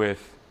working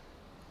with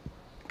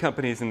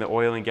companies in the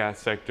oil and gas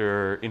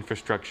sector,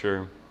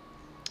 infrastructure,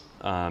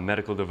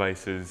 medical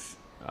devices,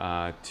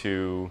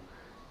 to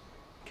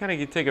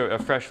kind of take a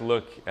fresh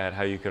look at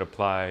how you could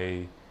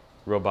apply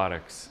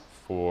robotics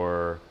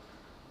for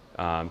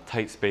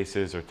tight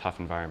spaces or tough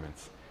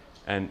environments.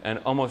 And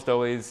almost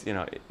always, you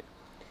know,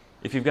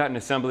 if you've got an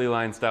assembly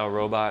line style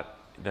robot,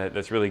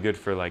 that's really good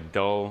for like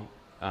dull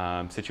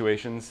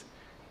situations,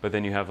 but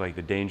then you have like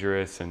the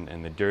dangerous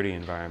and the dirty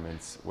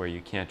environments where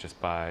you can't just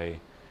buy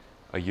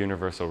a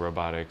universal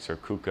robotics or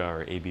KUKA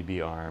or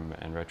ABB arm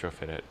and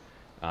retrofit it.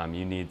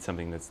 You need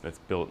something that's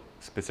built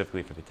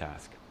specifically for the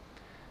task.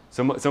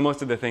 So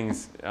most of the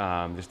things,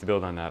 just to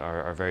build on that,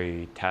 are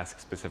very task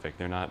specific.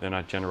 They're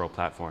not general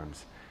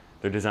platforms.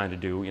 They're designed to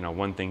do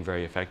one thing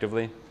very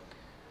effectively,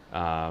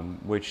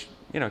 which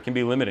can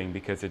be limiting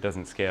because it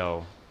doesn't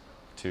scale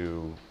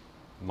to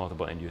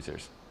multiple end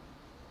users.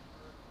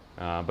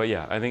 But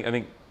yeah, I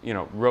think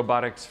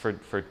robotics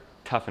for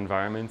tough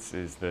environments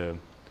is the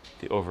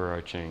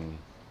overarching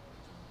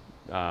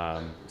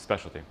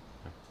specialty.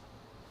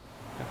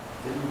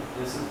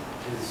 Is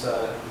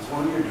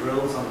one of your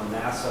drills on the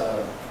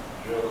NASA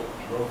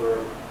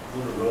rover,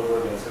 lunar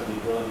rover, that's going to be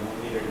drilling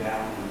 1 meter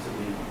down into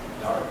the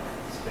dark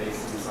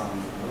spaces on the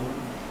moon?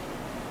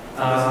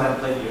 Doesn't that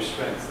play to your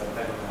strengths, that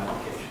type of an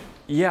application?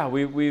 Yeah,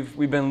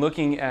 we've been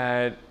looking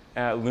at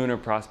lunar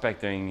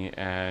prospecting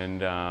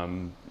and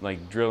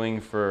like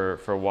drilling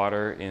for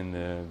water in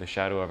the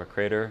shadow of a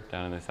crater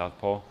down in the South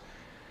Pole.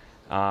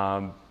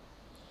 I'm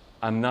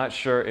not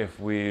sure if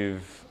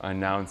we've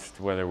announced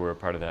whether we're a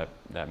part of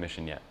that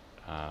mission yet,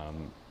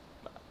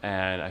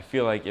 and I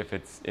feel like if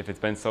it's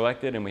been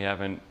selected and we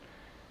haven't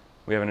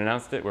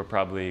announced it, we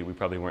probably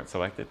weren't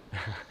selected.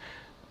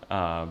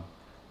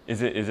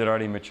 Is it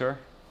already mature?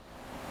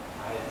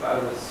 I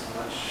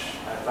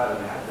thought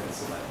it had been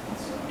selected,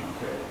 so I'm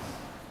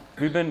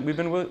curious. We've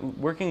been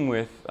working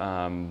with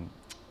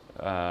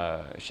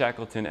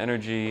Shackleton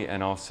Energy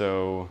and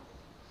also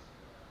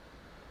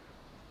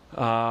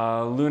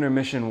Lunar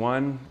Mission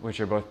 1, which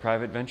are both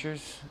private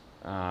ventures.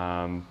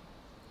 I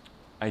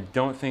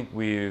don't think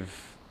we've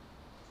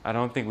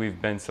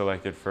been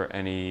selected for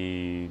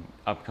any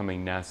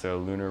upcoming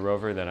NASA lunar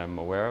rover that I'm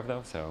aware of,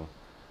 though. So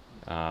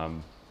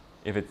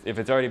if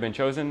it's already been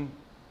chosen,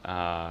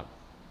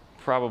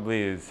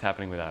 probably is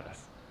happening without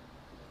us,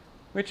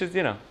 which is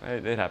it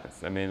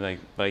happens. I mean,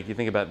 like you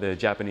think about the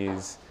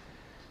Japanese,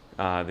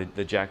 the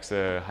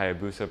JAXA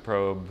Hayabusa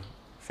probe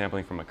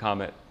sampling from a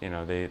comet.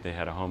 They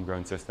had a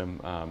homegrown system.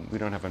 We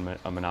don't have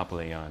a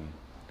monopoly on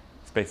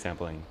space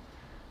sampling,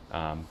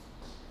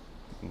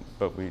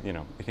 but we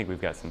think we've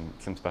got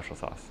some special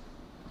sauce.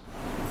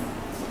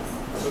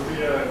 So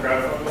the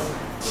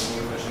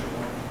crowdfunding mission.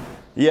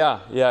 Yeah,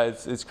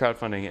 it's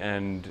crowdfunding,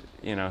 and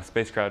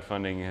space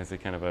crowdfunding has a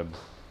kind of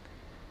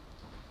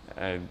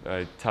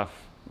a tough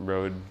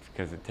road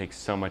because it takes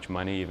so much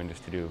money even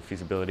just to do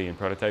feasibility and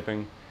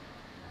prototyping.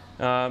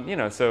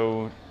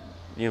 So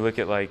you look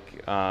at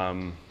like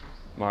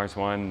Mars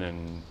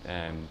One,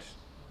 and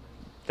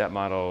that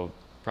model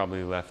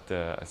probably left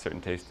a certain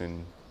taste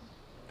in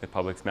the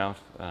public's mouth.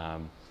 I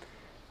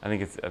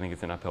think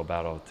it's an uphill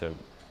battle to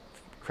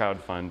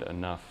crowdfund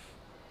enough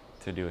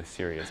to do a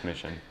serious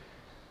mission.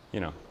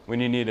 When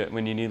you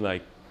need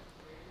like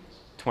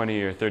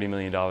 $20 or $30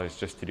 million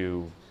just to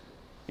do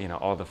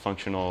all the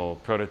functional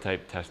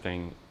prototype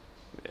testing,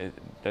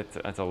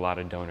 that's a lot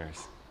of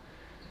donors.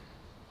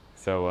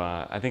 So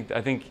I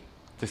think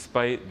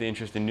despite the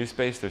interest in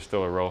NewSpace, there's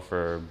still a role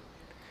for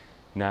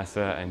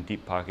NASA and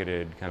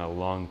deep-pocketed kind of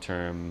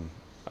long-term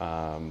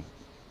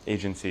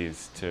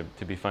agencies to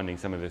be funding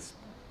some of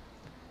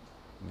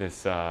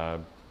this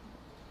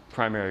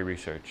primary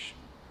research.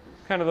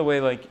 Kind of the way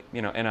like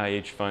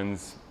NIH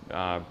funds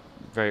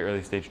very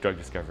early stage drug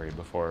discovery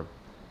before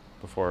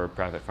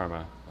private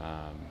pharma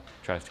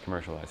tries to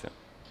commercialize it.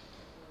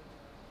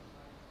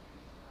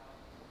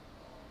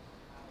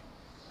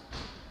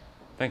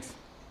 Thanks.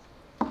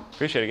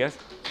 Appreciate it, guys.